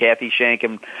Layton, Kathy Shank,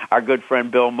 and our good friend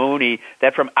Bill Mooney,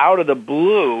 that from out of the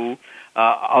blue,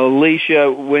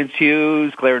 Alicia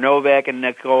Wintz-Hughes, Claire Novak, and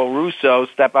Nicole Russo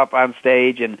step up on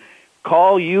stage and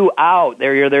call you out.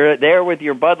 They're there with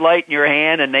your Bud Light in your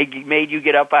hand, and they made you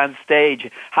get up on stage.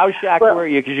 How shocked were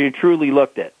you? Because you truly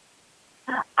looked it.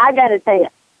 I got to tell you,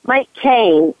 Mike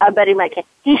Kane, our buddy Mike Kane,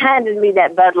 he handed me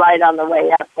that Bud Light on the way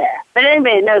up there. But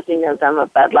anybody that knows me knows I'm a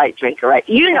Bud Light drinker, right?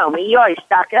 You know me. You always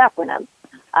stock it up when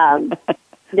I'm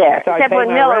there. Except when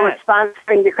Miller was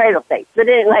sponsoring the Cradle Thing. But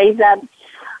anyways, it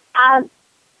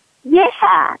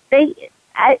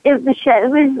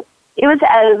was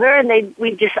over, and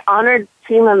we just honored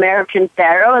Team American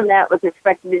Pharoah, and that was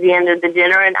expected to be the end of the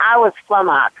dinner, and I was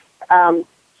flummoxed.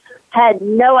 Had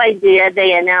no idea.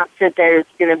 They announced that there's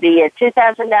going to be a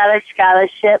 $2,000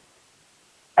 scholarship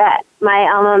at my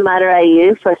alma mater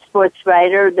IU for a sports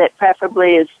writer that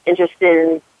preferably is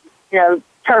interested in,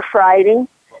 turf riding.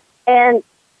 And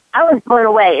I was blown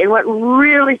away. And what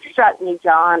really struck me,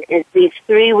 John, is these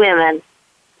three women,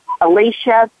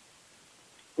 Alicia,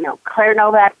 Claire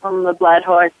Novak from the Blood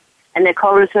Horse, and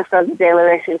Nicole Russo from the Daily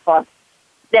Racing Form,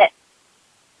 that,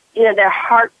 their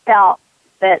heart felt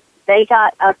that they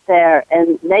got up there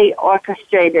and they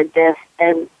orchestrated this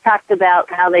and talked about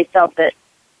how they felt that,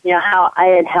 how I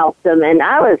had helped them. And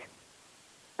there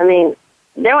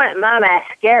went my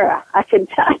mascara. I can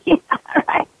tell you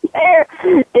right there.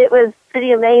 It was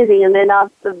pretty amazing. And then off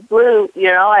the blue,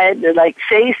 I had to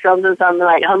say something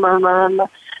like, hum.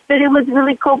 But it was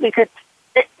really cool because,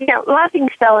 a lot of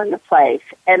things fell into place.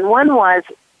 And one was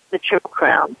the Triple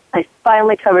Crown. I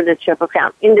finally covered the Triple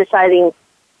Crown in deciding,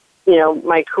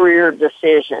 my career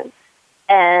decision.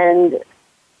 And,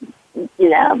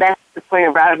 that's the point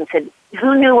of Robin said,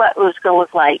 who knew what it was going to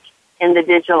look like in the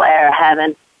digital era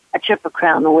having a Triple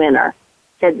Crown winner?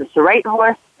 Said it's the right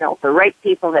horse, the right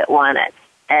people that won it.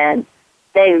 And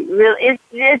they really,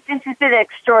 it's just been an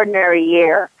extraordinary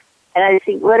year. And I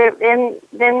think, and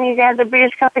then you got the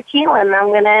Breeders' Cup at Keeneland, and I'm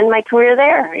going to end my career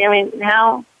there. The only thing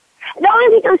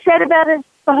I'm sad about is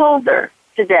Beholder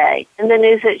today, and the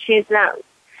news that she's not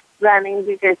running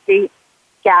because she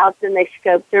scouts and they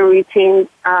scoped her routine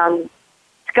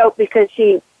scope because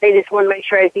they just want to make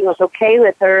sure everything was okay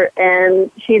with her, and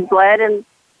she's bled and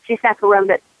she's not going to run.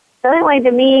 But the only way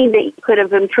to me that you could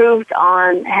have improved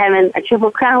on having a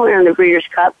Triple Crown winner in the Breeders'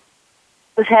 Cup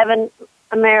was having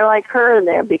a mare like her in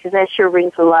there, because that sure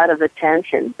brings a lot of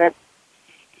attention. But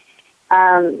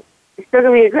it's still going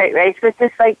to be a great race, but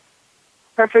just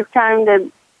perfect time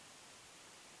to,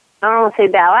 I don't want to say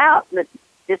bow out, but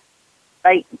just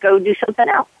go do something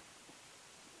else.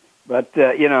 But,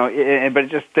 but it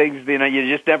just things, you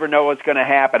just never know what's going to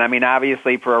happen.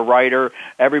 Obviously for a writer,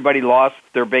 everybody lost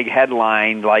their big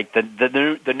headline, like the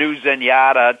new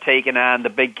Zenyatta taking on the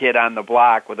big kid on the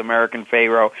block with American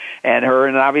Pharoah and her,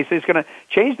 and obviously it's going to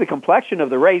change the complexion of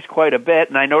the race quite a bit.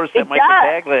 And I noticed that Mike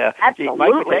Battaglia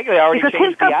already because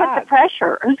changed the odds.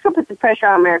 Who's going to put the pressure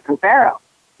on American Pharoah?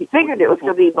 He figured it was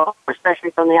going to be both, especially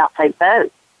from the outside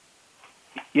boat.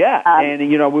 Yeah, and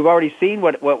we've already seen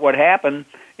what happened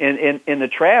in the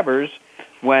Travers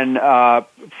when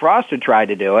Foster tried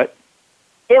to do it.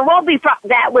 It won't be.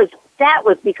 That was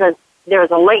because there was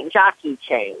a late jockey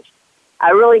change.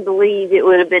 I really believe it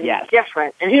would have been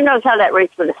different, and who knows how that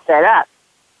race would have set up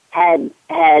had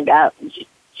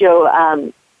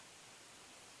Joel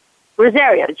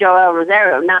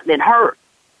Rosario not been hurt.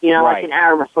 Like an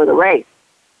hour before the race.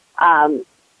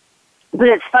 But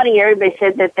it's funny, everybody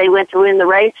said that they went to win the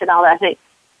race and all that. I think,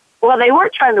 well, they were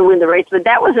trying to win the race, but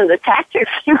that wasn't the tactics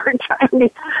they were trying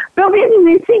to. But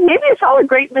maybe it's all a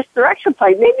great misdirection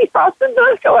play. Maybe Froston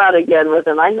does go out again with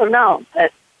him. I don't know.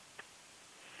 But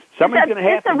something's going to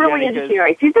happen. It's a really interesting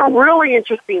race. It's a really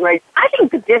interesting race. I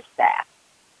think the dispatch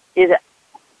is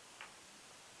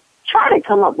try to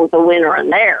come up with a winner in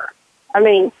there.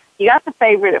 You got the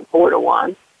favorite at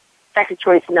 4-1, second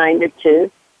choice 9-2,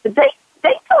 but they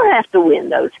don't have to win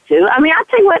those two. I'll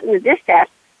tell you what, in the dispatch,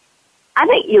 I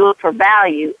think you look for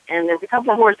value, and there's a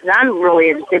couple of horses I'm really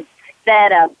interested.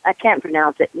 that I can't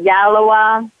pronounce it.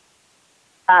 Yalawa.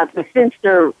 The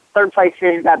Finster third place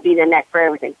finish got beat in neck for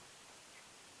everything.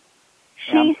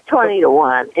 She's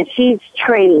 20-1, and she's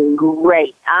training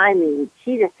great. I mean,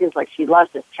 she just seems like she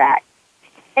loves this track.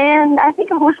 And I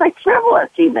think a horse like Frivolous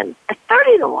even at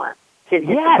 30-1 should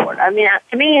hit the board. I mean,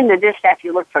 to me, in the distaff,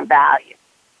 you look for value.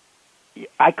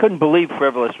 I couldn't believe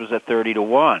Frivolous was at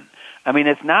 30-1. I mean,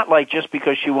 it's not like just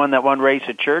because she won that one race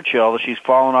at Churchill, she's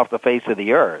fallen off the face of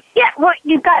the earth. Yeah, well,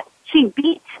 she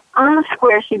beats on the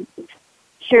square, she beats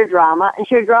Sheer Drama, and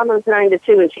Sheer Drama is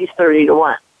 9-2, and she's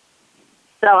 30-1.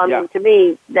 So, I mean, to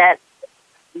me, that's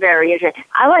very interesting.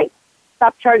 I like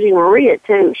Stop Charging Maria,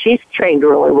 too. She's trained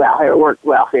really well here, worked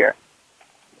well here.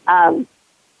 I'm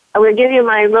going to give you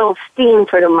my little steam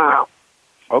for tomorrow.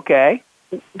 Okay.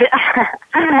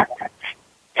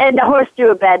 And the horse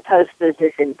threw a bad post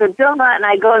position. But Bill Mott and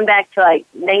I, going back to like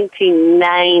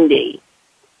 1990,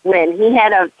 when he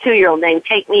had a 2-year-old named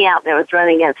Take Me Out that was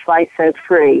running against Fly So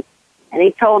Free, and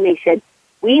he told me, he said,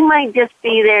 we might just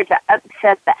be there to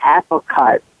upset the apple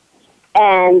cart.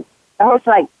 And the horse was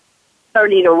like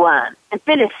 30-1 and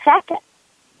finished second.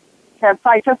 So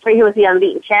Fly So Free, he was the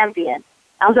unbeaten champion.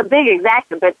 I was a big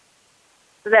exactor, but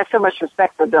that's so much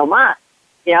respect for Bill Mott.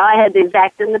 You know, I had the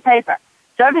exact in the paper.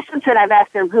 So ever since then, I've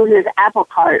asked him who his apple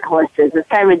cart horse is. It's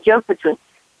kind of a joke between.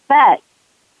 But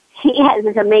he has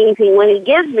this amazing, when he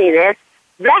gives me this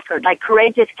record, like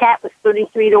Courageous Cat was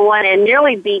 33-1 and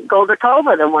nearly beat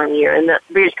Goldakova the one year in the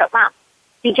Breeders' Cup Mile.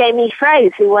 He gave me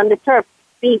Fraze, who won the turf,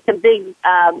 beat the big,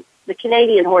 the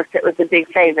Canadian horse that was the big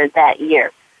favorite that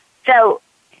year. So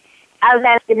I was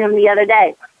asking him the other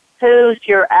day, who's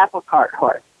your apple cart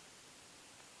horse?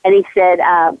 And he said,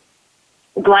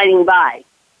 Gliding By.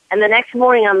 And the next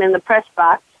morning, I'm in the press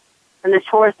box, and this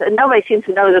horse, and nobody seems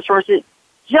to know this horse. She's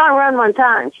on a run one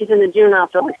time. She's in the Juvenile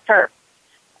Phillies turf.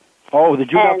 Oh, the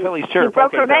Juvenile Phillies turf.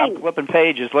 Okay, I'm flipping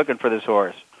pages looking for this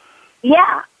horse.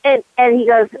 Yeah, and he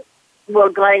goes, well,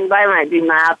 Gliding By might be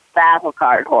my apple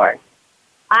cart horse.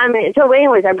 I mean, so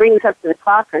anyways, I bring this up to the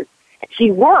clockers, and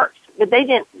she works, but they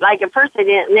didn't, like, at first they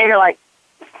didn't, and they're like,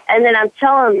 and then I'm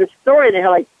telling them the story, and they're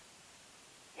like,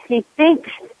 he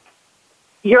thinks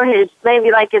you're his, maybe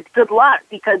like it's good luck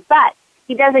but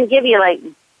he doesn't give you like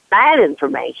bad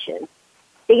information.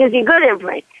 He gives you good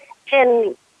information.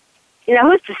 And, you know,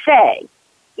 who's to say,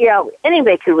 you know,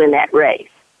 anybody could win that race,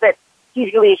 but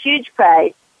he's going to be a huge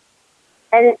prize.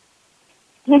 And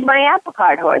he's my apple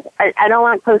cart horse. I don't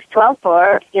want to post 12 for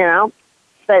her, you know,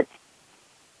 but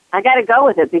I got to go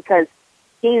with it because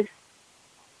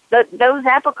those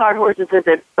apple cart horses are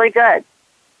pretty good.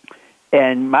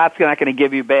 And Mott's not going to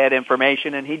give you bad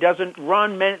information, and he doesn't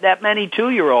run that many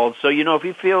 2-year-olds. So, you know, if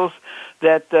he feels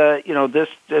that, you know, this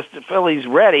filly's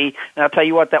ready, and I'll tell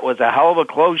you what, that was a hell of a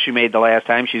close she made the last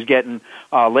time. She's getting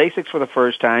Lasix for the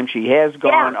first time. She has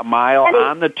gone a mile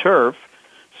on the turf.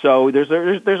 So there's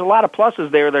a lot of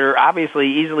pluses there that are obviously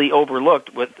easily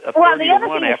overlooked with a 30-1 after their name. Well, the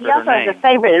other thing is she also has a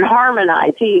favorite in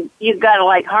Harmonize. You've got to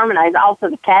like Harmonize, also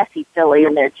the Cassie filly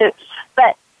in there too.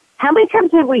 But how many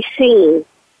times have we seen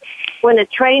when a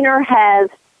trainer has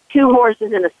 2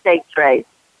 horses in a stakes race,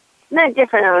 and they're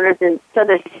different owners, and so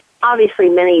there's obviously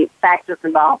many factors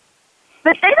involved,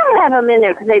 but they don't have them in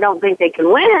there because they don't think they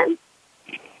can win,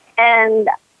 and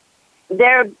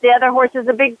the other horse is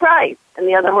a big price, and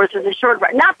the other horse is a short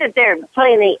price. Not that they're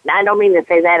playing, I don't mean to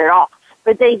say that at all,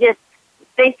 but they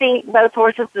think both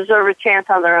horses deserve a chance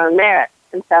on their own merit,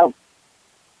 and so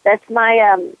that's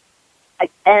my,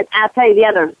 and I'll tell you the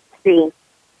other thing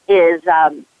is,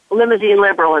 Limousine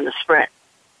Liberal in the sprint.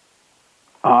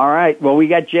 All right. Well, we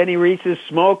got Jennie Rees'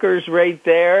 Smokers right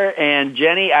there. And,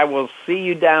 Jenny, I will see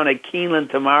you down at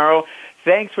Keeneland tomorrow.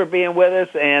 Thanks for being with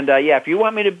us. And, if you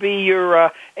want me to be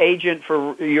your agent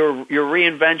for your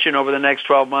reinvention over the next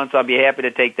 12 months, I'll be happy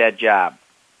to take that job.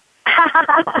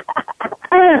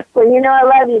 Well, you know I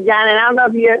love you, John, and I don't know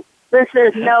if your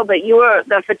listeners know, but you were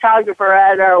the photographer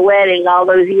at our wedding all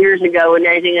those years ago and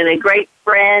everything, and a great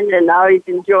friend, and I always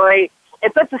enjoy.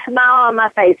 It puts a smile on my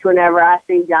face whenever I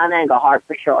see John Englehart,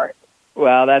 for sure.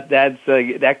 Well,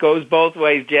 that goes both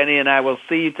ways, Jenny, and I will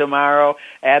see you tomorrow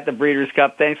at the Breeders'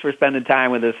 Cup. Thanks for spending time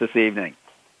with us this evening.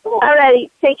 All righty.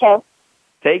 Take care.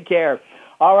 Take care.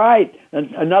 All right.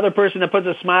 Another person that puts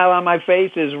a smile on my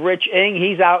face is Rich Eng.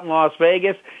 He's out in Las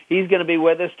Vegas. He's going to be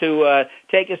with us to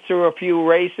take us through a few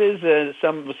races.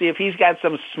 We'll see if he's got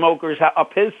some smokers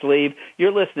up his sleeve.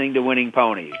 You're listening to Winning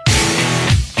Ponies.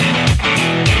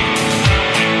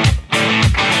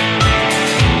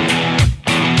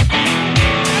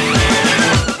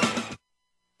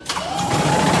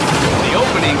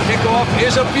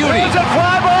 Is a beauty. There's a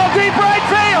fly ball deep right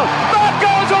field. Back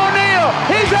goes O'Neal.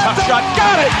 He's out Tough shot,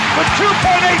 got it with 2.8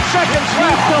 seconds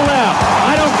left to left.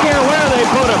 I don't care where they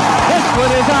put him. This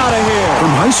one is out of here.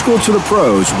 From high school to the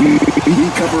pros, we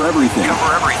cover everything.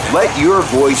 Let your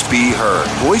voice be heard.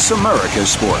 Voice America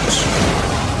Sports.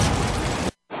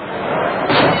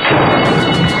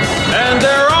 And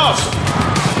they're off.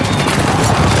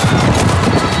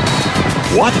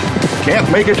 What? Can't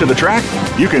make it to the track?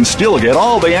 You can still get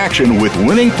all the action with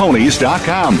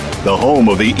winningponies.com, the home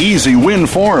of the easy win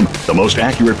form, the most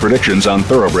accurate predictions on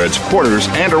thoroughbreds, quarters,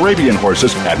 and Arabian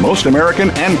horses at most American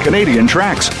and Canadian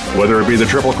tracks. Whether it be the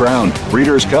Triple Crown,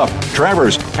 Breeders' Cup,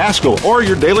 Travers, Haskell, or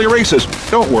your daily races,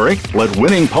 don't worry, let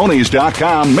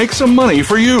winningponies.com make some money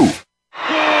for you.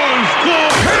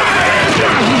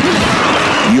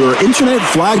 Your internet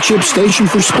flagship station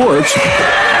for sports.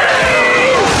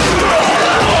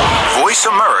 Voice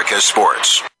America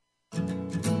Sports.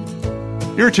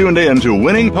 You're tuned in to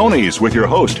Winning Ponies with your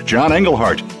host, John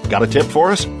Englehart. Got a tip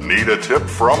for us? Need a tip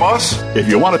from us? If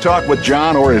you want to talk with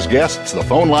John or his guests, the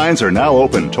phone lines are now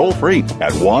open toll-free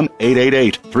at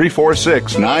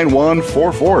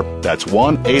 1-888-346-9144. That's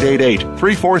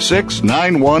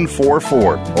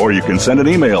 1-888-346-9144. Or you can send an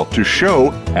email to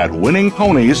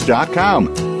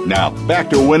show@winningponies.com. Now, back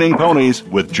to Winning Ponies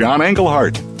with John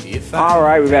Englehart. All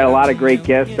right, we've had a lot of great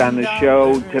guests on the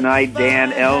show tonight.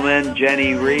 Dan Illman,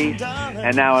 Jennie Rees,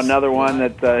 and now another one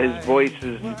that his voice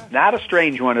is not a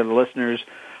strange one to the listeners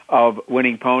of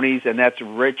Winning Ponies, and that's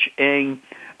Rich Eng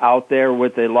out there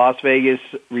with the Las Vegas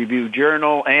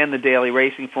Review-Journal and the Daily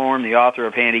Racing Forum, the author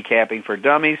of Handicapping for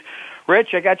Dummies.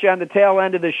 Rich, I got you on the tail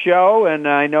end of the show, and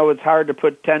I know it's hard to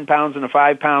put 10 pounds in a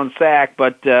 5-pound sack,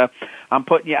 but I'm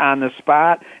putting you on the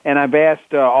spot, and I've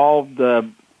asked all the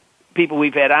people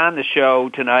we've had on the show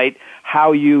tonight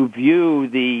how you view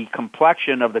the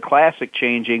complexion of the Classic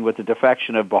changing with the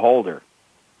defection of Beholder.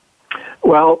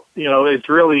 Well, it's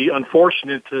really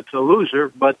unfortunate to lose her,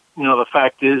 but, the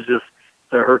fact is if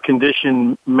her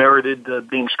condition merited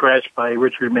being scratched by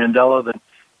Richard Mandela, then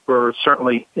we're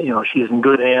certainly, she's in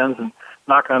good hands, and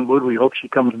knock on wood, we hope she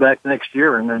comes back next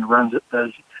year and then runs it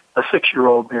as a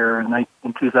 6-year-old there in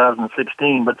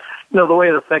 2016. But, the way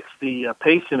it affects the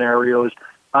pace scenario is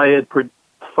I had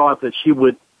thought that she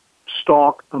would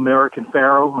stalk American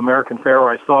Pharoah. American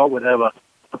Pharoah, I thought, would have a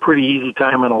pretty easy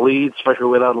time in the lead, especially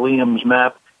without Liam's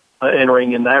map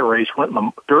entering in that race. Went in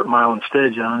the dirt mile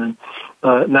instead, John.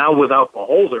 And now without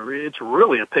Beholder, it's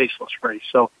really a paceless race.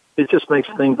 So it just makes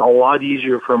things a lot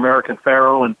easier for American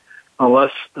Pharoah. And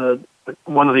unless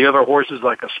one of the other horses,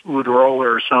 like a Smooth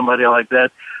Roller or somebody like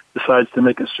that, decides to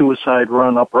make a suicide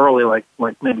run up early, like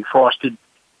maybe Frosted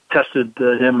tested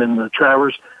him in the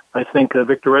Travers, I think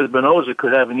Victor Espinoza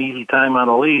could have an easy time on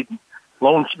the lead.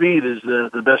 Lone Speed is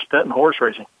the best bet in horse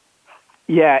racing.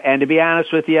 Yeah, and to be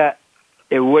honest with you,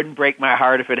 it wouldn't break my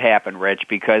heart if it happened, Rich,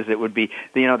 because it would be,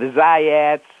 the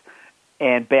Zayats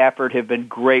and Baffert have been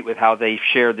great with how they've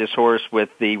shared this horse with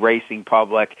the racing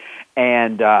public,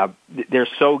 and they're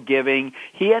so giving.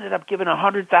 He ended up giving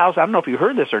 $100,000. I don't know if you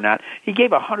heard this or not. He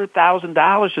gave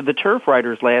 $100,000 to the turf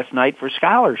riders last night for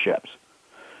scholarships.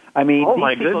 I mean, oh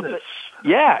my goodness!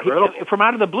 Yeah, from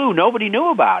out of the blue, nobody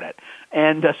knew about it,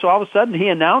 and so all of a sudden he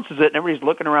announces it, and everybody's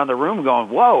looking around the room, going,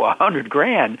 "Whoa,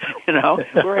 $100,000!"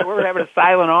 We're having a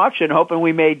silent auction, hoping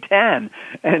we made 10,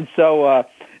 and so.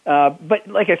 But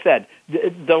like I said,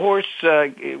 the horse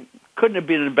couldn't have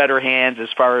been in better hands as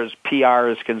far as PR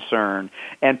is concerned,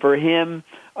 and for him.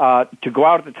 To go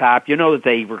out at the top, that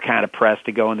they were kind of pressed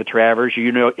to go in the Travers.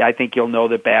 I think you'll know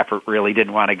that Baffert really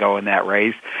didn't want to go in that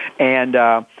race, and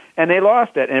they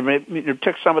lost it, and it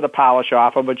took some of the polish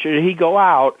off him. But should he go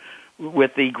out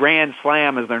with the Grand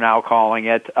Slam, as they're now calling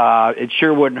it, it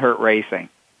sure wouldn't hurt racing.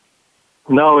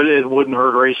 No, it wouldn't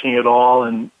hurt racing at all.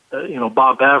 And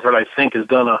Bob Baffert, I think, has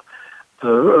done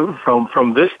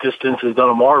from this distance has done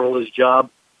a marvelous job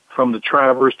from the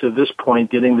Travers to this point,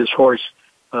 getting this horse.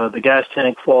 The gas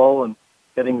tank full and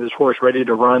getting this horse ready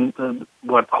to run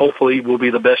what hopefully will be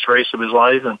the best race of his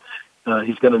life, and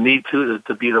he's going to need to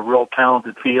beat a real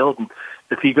talented field. And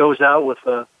if he goes out with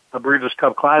a Breeders'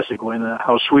 Cup Classic win,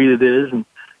 how sweet it is, and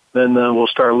then we'll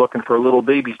start looking for little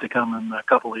babies to come in a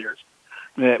couple of years.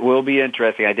 It will be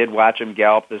interesting. I did watch him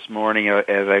gallop this morning,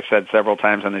 as I've said several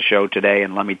times on the show today,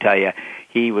 and let me tell you,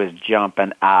 he was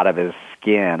jumping out of his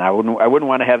skin. I wouldn't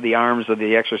want to have the arms of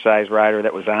the exercise rider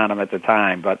that was on him at the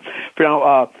time. But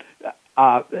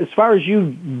as far as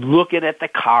you looking at the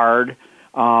card,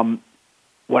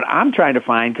 what I'm trying to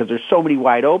find, because there's so many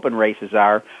wide open races,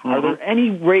 are there any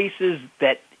races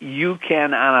that you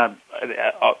can on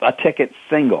a ticket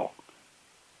single?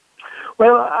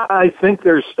 Well, I think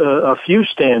there's a few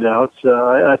standouts.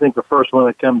 I think the first one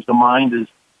that comes to mind is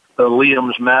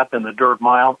Liam's Map and the Dirt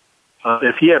Mile.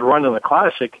 If he had run in the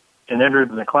Classic and entered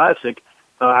in the Classic,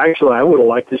 actually I would have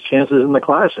liked his chances in the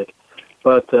Classic.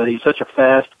 But he's such a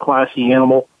fast, classy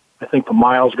animal. I think the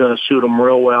mile's going to suit him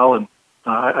real well, and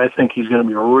I think he's going to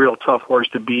be a real tough horse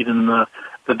to beat in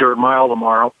the Dirt Mile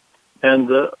tomorrow. And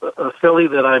a filly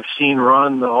that I've seen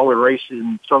run all the races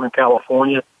in Southern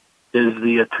California is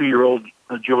the 2-year-old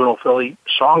juvenile filly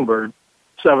Songbird,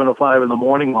 7:05 in the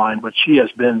morning line, but she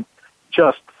has been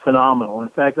just phenomenal. In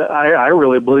fact, I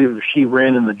really believe if she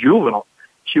ran in the juvenile,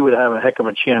 she would have a heck of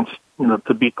a chance,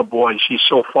 to beat the boys. She's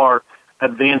so far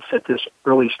advanced at this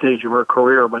early stage of her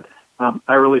career, but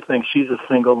I really think she's a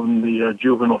single in the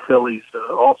juvenile fillies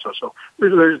also. So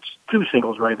there's 2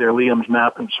 singles right there, Liam's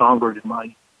Map and Songbird, in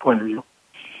my point of view.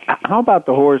 How about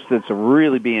the horse that's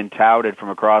really being touted from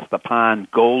across the pond,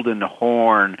 Golden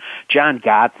Horn? John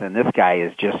Gottson, this guy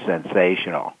is just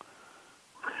sensational.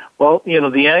 Well,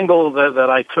 the angle that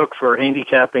I took for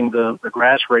handicapping the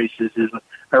grass races is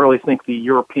I really think the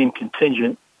European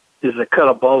contingent is a cut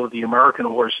above the American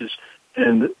horses,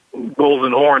 and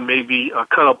Golden Horn may be a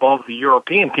cut above the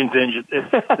European contingent, if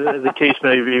the case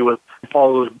may be, with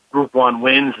all those Group 1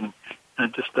 wins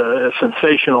and just a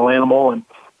sensational animal.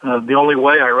 And the only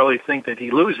way I really think that he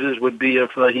loses would be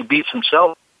if he beats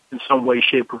himself in some way,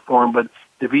 shape, or form. But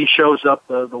if he shows up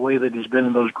the way that he's been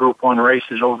in those Group 1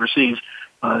 races overseas,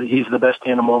 he's the best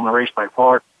animal in the race by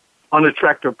far.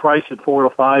 Unattractive price at 4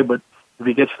 to 5, but if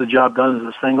he gets the job done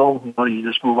as a single, you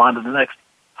just move on to the next.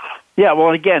 Yeah, well,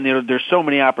 again, there's so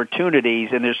many opportunities,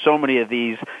 and there's so many of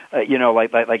these,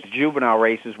 like juvenile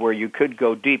races where you could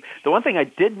go deep. The one thing I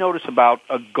did notice about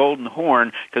a Golden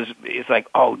Horn, because it's like,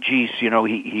 oh, geez,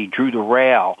 he drew the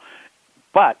rail,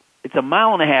 but it's a 1.5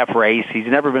 mile race. He's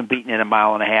never been beaten in a 1.5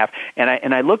 mile,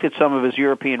 and I looked at some of his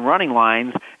European running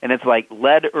lines, and it's like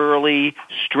led early,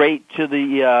 straight to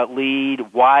the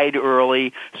lead, wide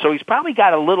early. So he's probably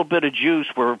got a little bit of juice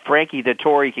where Frankie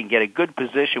Dettori can get a good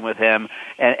position with him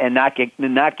and not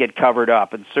get covered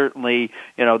up. And certainly,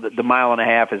 the 1.5 mile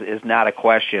is not a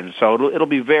question. So it'll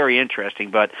be very interesting.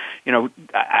 But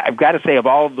I've got to say, of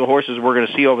all of the horses we're going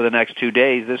to see over the next 2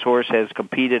 days, this horse has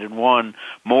competed and won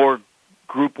more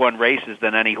Group 1 races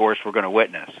than any horse we're going to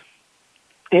witness.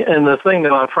 And the thing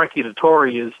about Frankie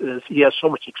Dettori is he has so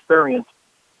much experience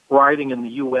riding in the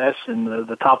U.S. and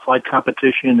the top flight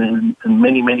competition and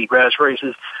many, many grass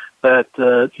races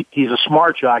that he's a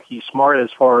smart jockey. He's smart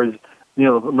as far as,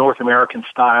 the North American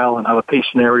style and how the pace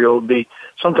scenario would be.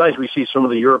 Sometimes we see some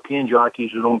of the European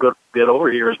jockeys who don't get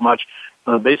over here as much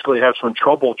basically have some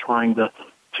trouble trying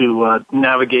to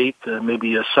navigate,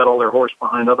 maybe settle their horse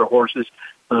behind other horses.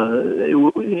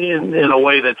 In a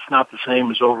way that's not the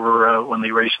same as over when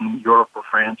they race in Europe or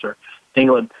France or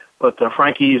England. But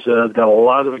Frankie's got a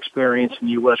lot of experience in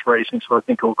U.S. racing, so I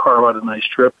think he'll carve out a nice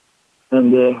trip,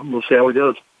 and we'll see how he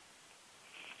does.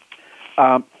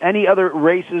 Any other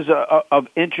races of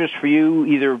interest for you,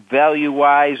 either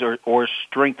value-wise or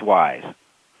strength-wise?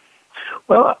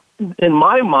 Well, in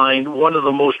my mind, one of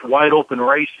the most wide-open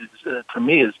races to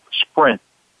me is the Sprint.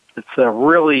 It's a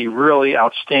really, really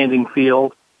outstanding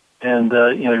field. And,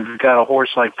 you've got a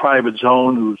horse like Private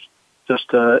Zone who's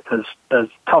just as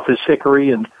tough as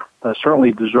Hickory and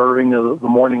certainly deserving of the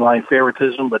morning line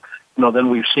favoritism. But,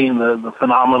 then we've seen the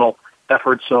phenomenal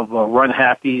efforts of Run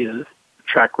Happy,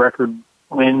 track record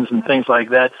wins and things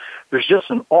like that. There's just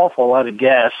an awful lot of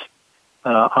gas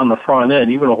on the front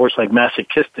end. Even a horse like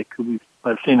Masochistic, who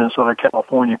I've seen in Southern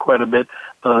California quite a bit,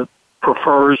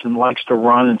 prefers and likes to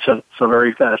run and sets a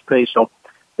very fast pace. So,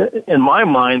 in my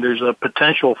mind, there's a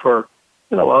potential for,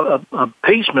 a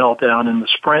pace meltdown in the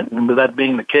Sprint. And with that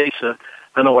being the case,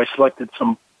 I know I selected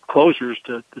some closers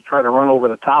to try to run over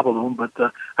the top of them, but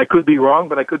I could be wrong,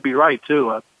 but I could be right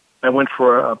too. I went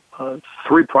for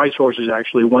 3 price horses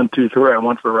actually, 1, 2, 3. I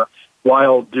went for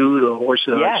Wild Dude, a horse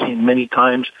that I've seen many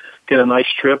times get a nice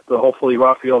trip. Hopefully,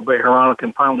 Rafael Bejarano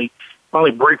can finally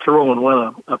break through and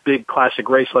win a big classic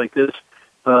race like this.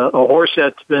 A horse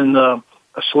that's been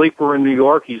a sleeper in New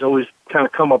York. He's always kind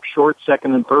of come up short,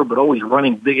 second and third, but always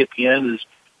running big at the end is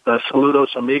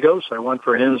Saludos Amigos. I went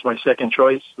for him as my second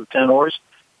choice, the 10 horse.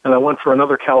 And I went for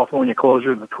another California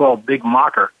closer, the 12 Big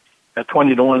Mocker, at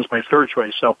 20 to 1 is my third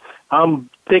choice. So I'm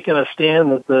taking a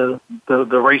stand that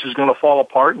the race is going to fall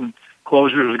apart and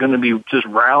closers are going to be just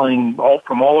rallying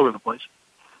from all over the place.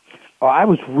 Oh, I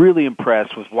was really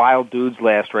impressed with Wild Dude's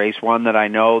last race, one that I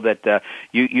know that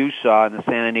you saw in the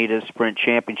Santa Anita Sprint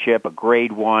Championship, a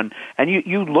Grade 1. And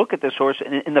you look at this horse,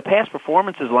 and in the past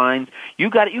performances lines, you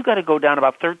got to go down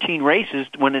about 13 races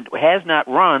when it has not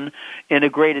run in a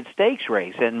graded stakes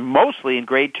race, and mostly in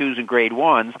Grade 2s and Grade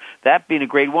 1s, that being a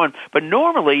Grade 1. But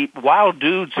normally, Wild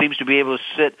Dude seems to be able to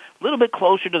sit a little bit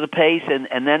closer to the pace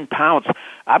and then pounce.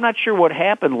 I'm not sure what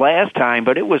happened last time,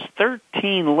 but it was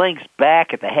 13 lengths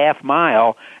back at the half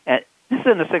mile. And this is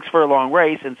in the 6 furlong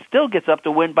race, and still gets up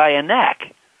to win by a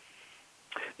neck.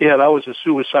 Yeah, that was a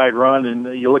suicide run.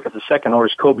 And you look at the second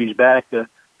horse, Kobe's Back,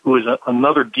 who was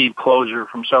another deep closer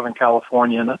from Southern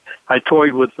California. And I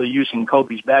toyed with using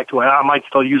Kobe's Back. I might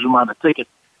still use him on the ticket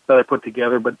that I put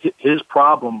together. But his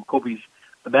problem, Kobe's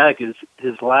Back, is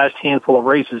his last handful of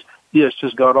races, he has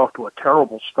just got off to a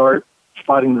terrible start,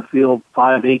 spotting the field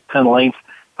 5, 8, 10 lengths.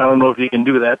 I don't know if you can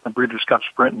do that in the Breeders' Cup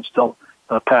Sprint and still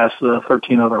pass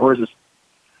 13 other horses.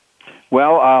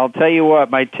 Well, I'll tell you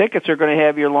what, my tickets are going to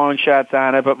have your long shots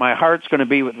on it, but my heart's going to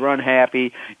be with Run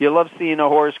Happy. You love seeing a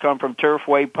horse come from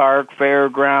Turfway Park,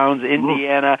 Fairgrounds,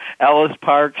 Indiana, Ellis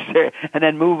Park, and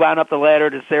then move on up the ladder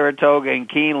to Saratoga and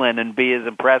Keeneland and be as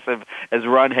impressive as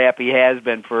Run Happy has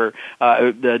been for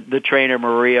the trainer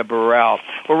Maria Burrell.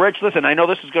 Well, Rich, listen, I know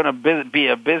this is going to be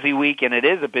a busy week, and it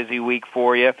is a busy week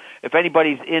for you. If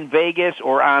anybody's in Vegas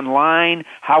or online,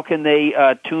 how can they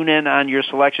tune in on your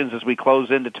selections as we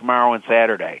close into tomorrow and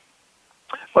Saturday?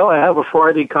 Well, I have a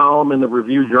Friday column in the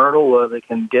Review Journal. They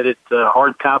can get it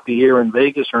hard copy here in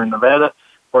Vegas or in Nevada,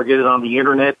 or get it on the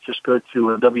Internet. Just go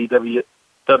to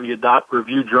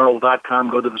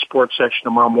www.reviewjournal.com. Go to the sports section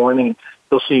tomorrow morning, and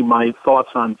you'll see my thoughts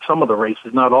on some of the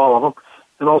races, not all of them.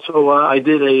 And also, I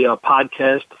did a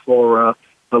podcast for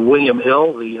the William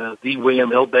Hill, the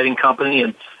William Hill Betting Company,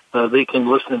 and they can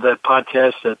listen to that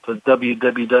podcast at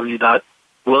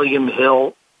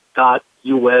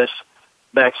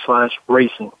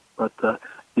www.williamhill.us/racing. But the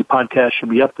podcast should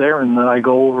be up there, and I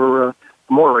go over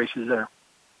more races there.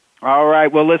 All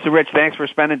right. Well, listen, Rich, thanks for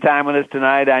spending time with us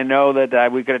tonight. I know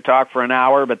that we could have talked for an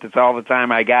hour, but that's all the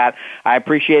time I got. I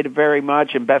appreciate it very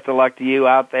much, and best of luck to you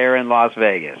out there in Las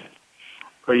Vegas.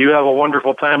 Well, you have a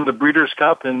wonderful time at the Breeders'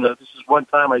 Cup, and this is one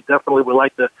time I definitely would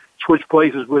like to switch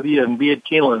places with you and be at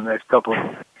Keeneland the next couple of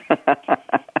years.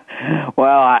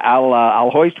 Well,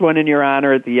 I'll hoist one in your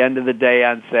honor at the end of the day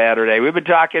on Saturday. We've been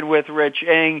talking with Rich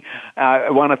Eng. I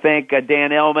want to thank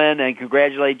Dan Illman and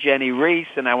congratulate Jennie Rees,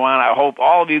 and I hope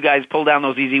all of you guys pull down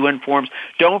those easy win forms.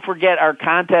 Don't forget our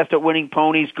contest at Winning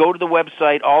Ponies. Go to the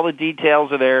website. All the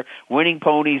details are there,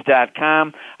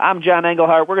 winningponies.com. I'm John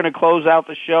Englehart. We're going to close out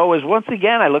the show as once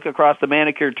again I look across the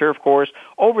manicured turf course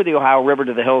over the Ohio River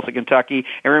to the hills of Kentucky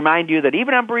and remind you that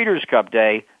even on Breeders' Cup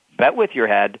Day, bet with your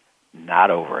head,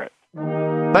 not over it.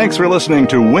 Thanks for listening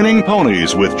to Winning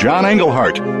Ponies with John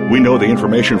Englehart. We know the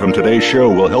information from today's show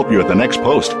will help you at the next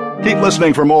post. Keep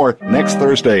listening for more next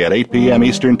Thursday at 8 p.m.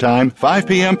 Eastern Time, 5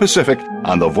 p.m. Pacific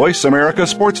on the Voice America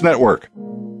Sports Network.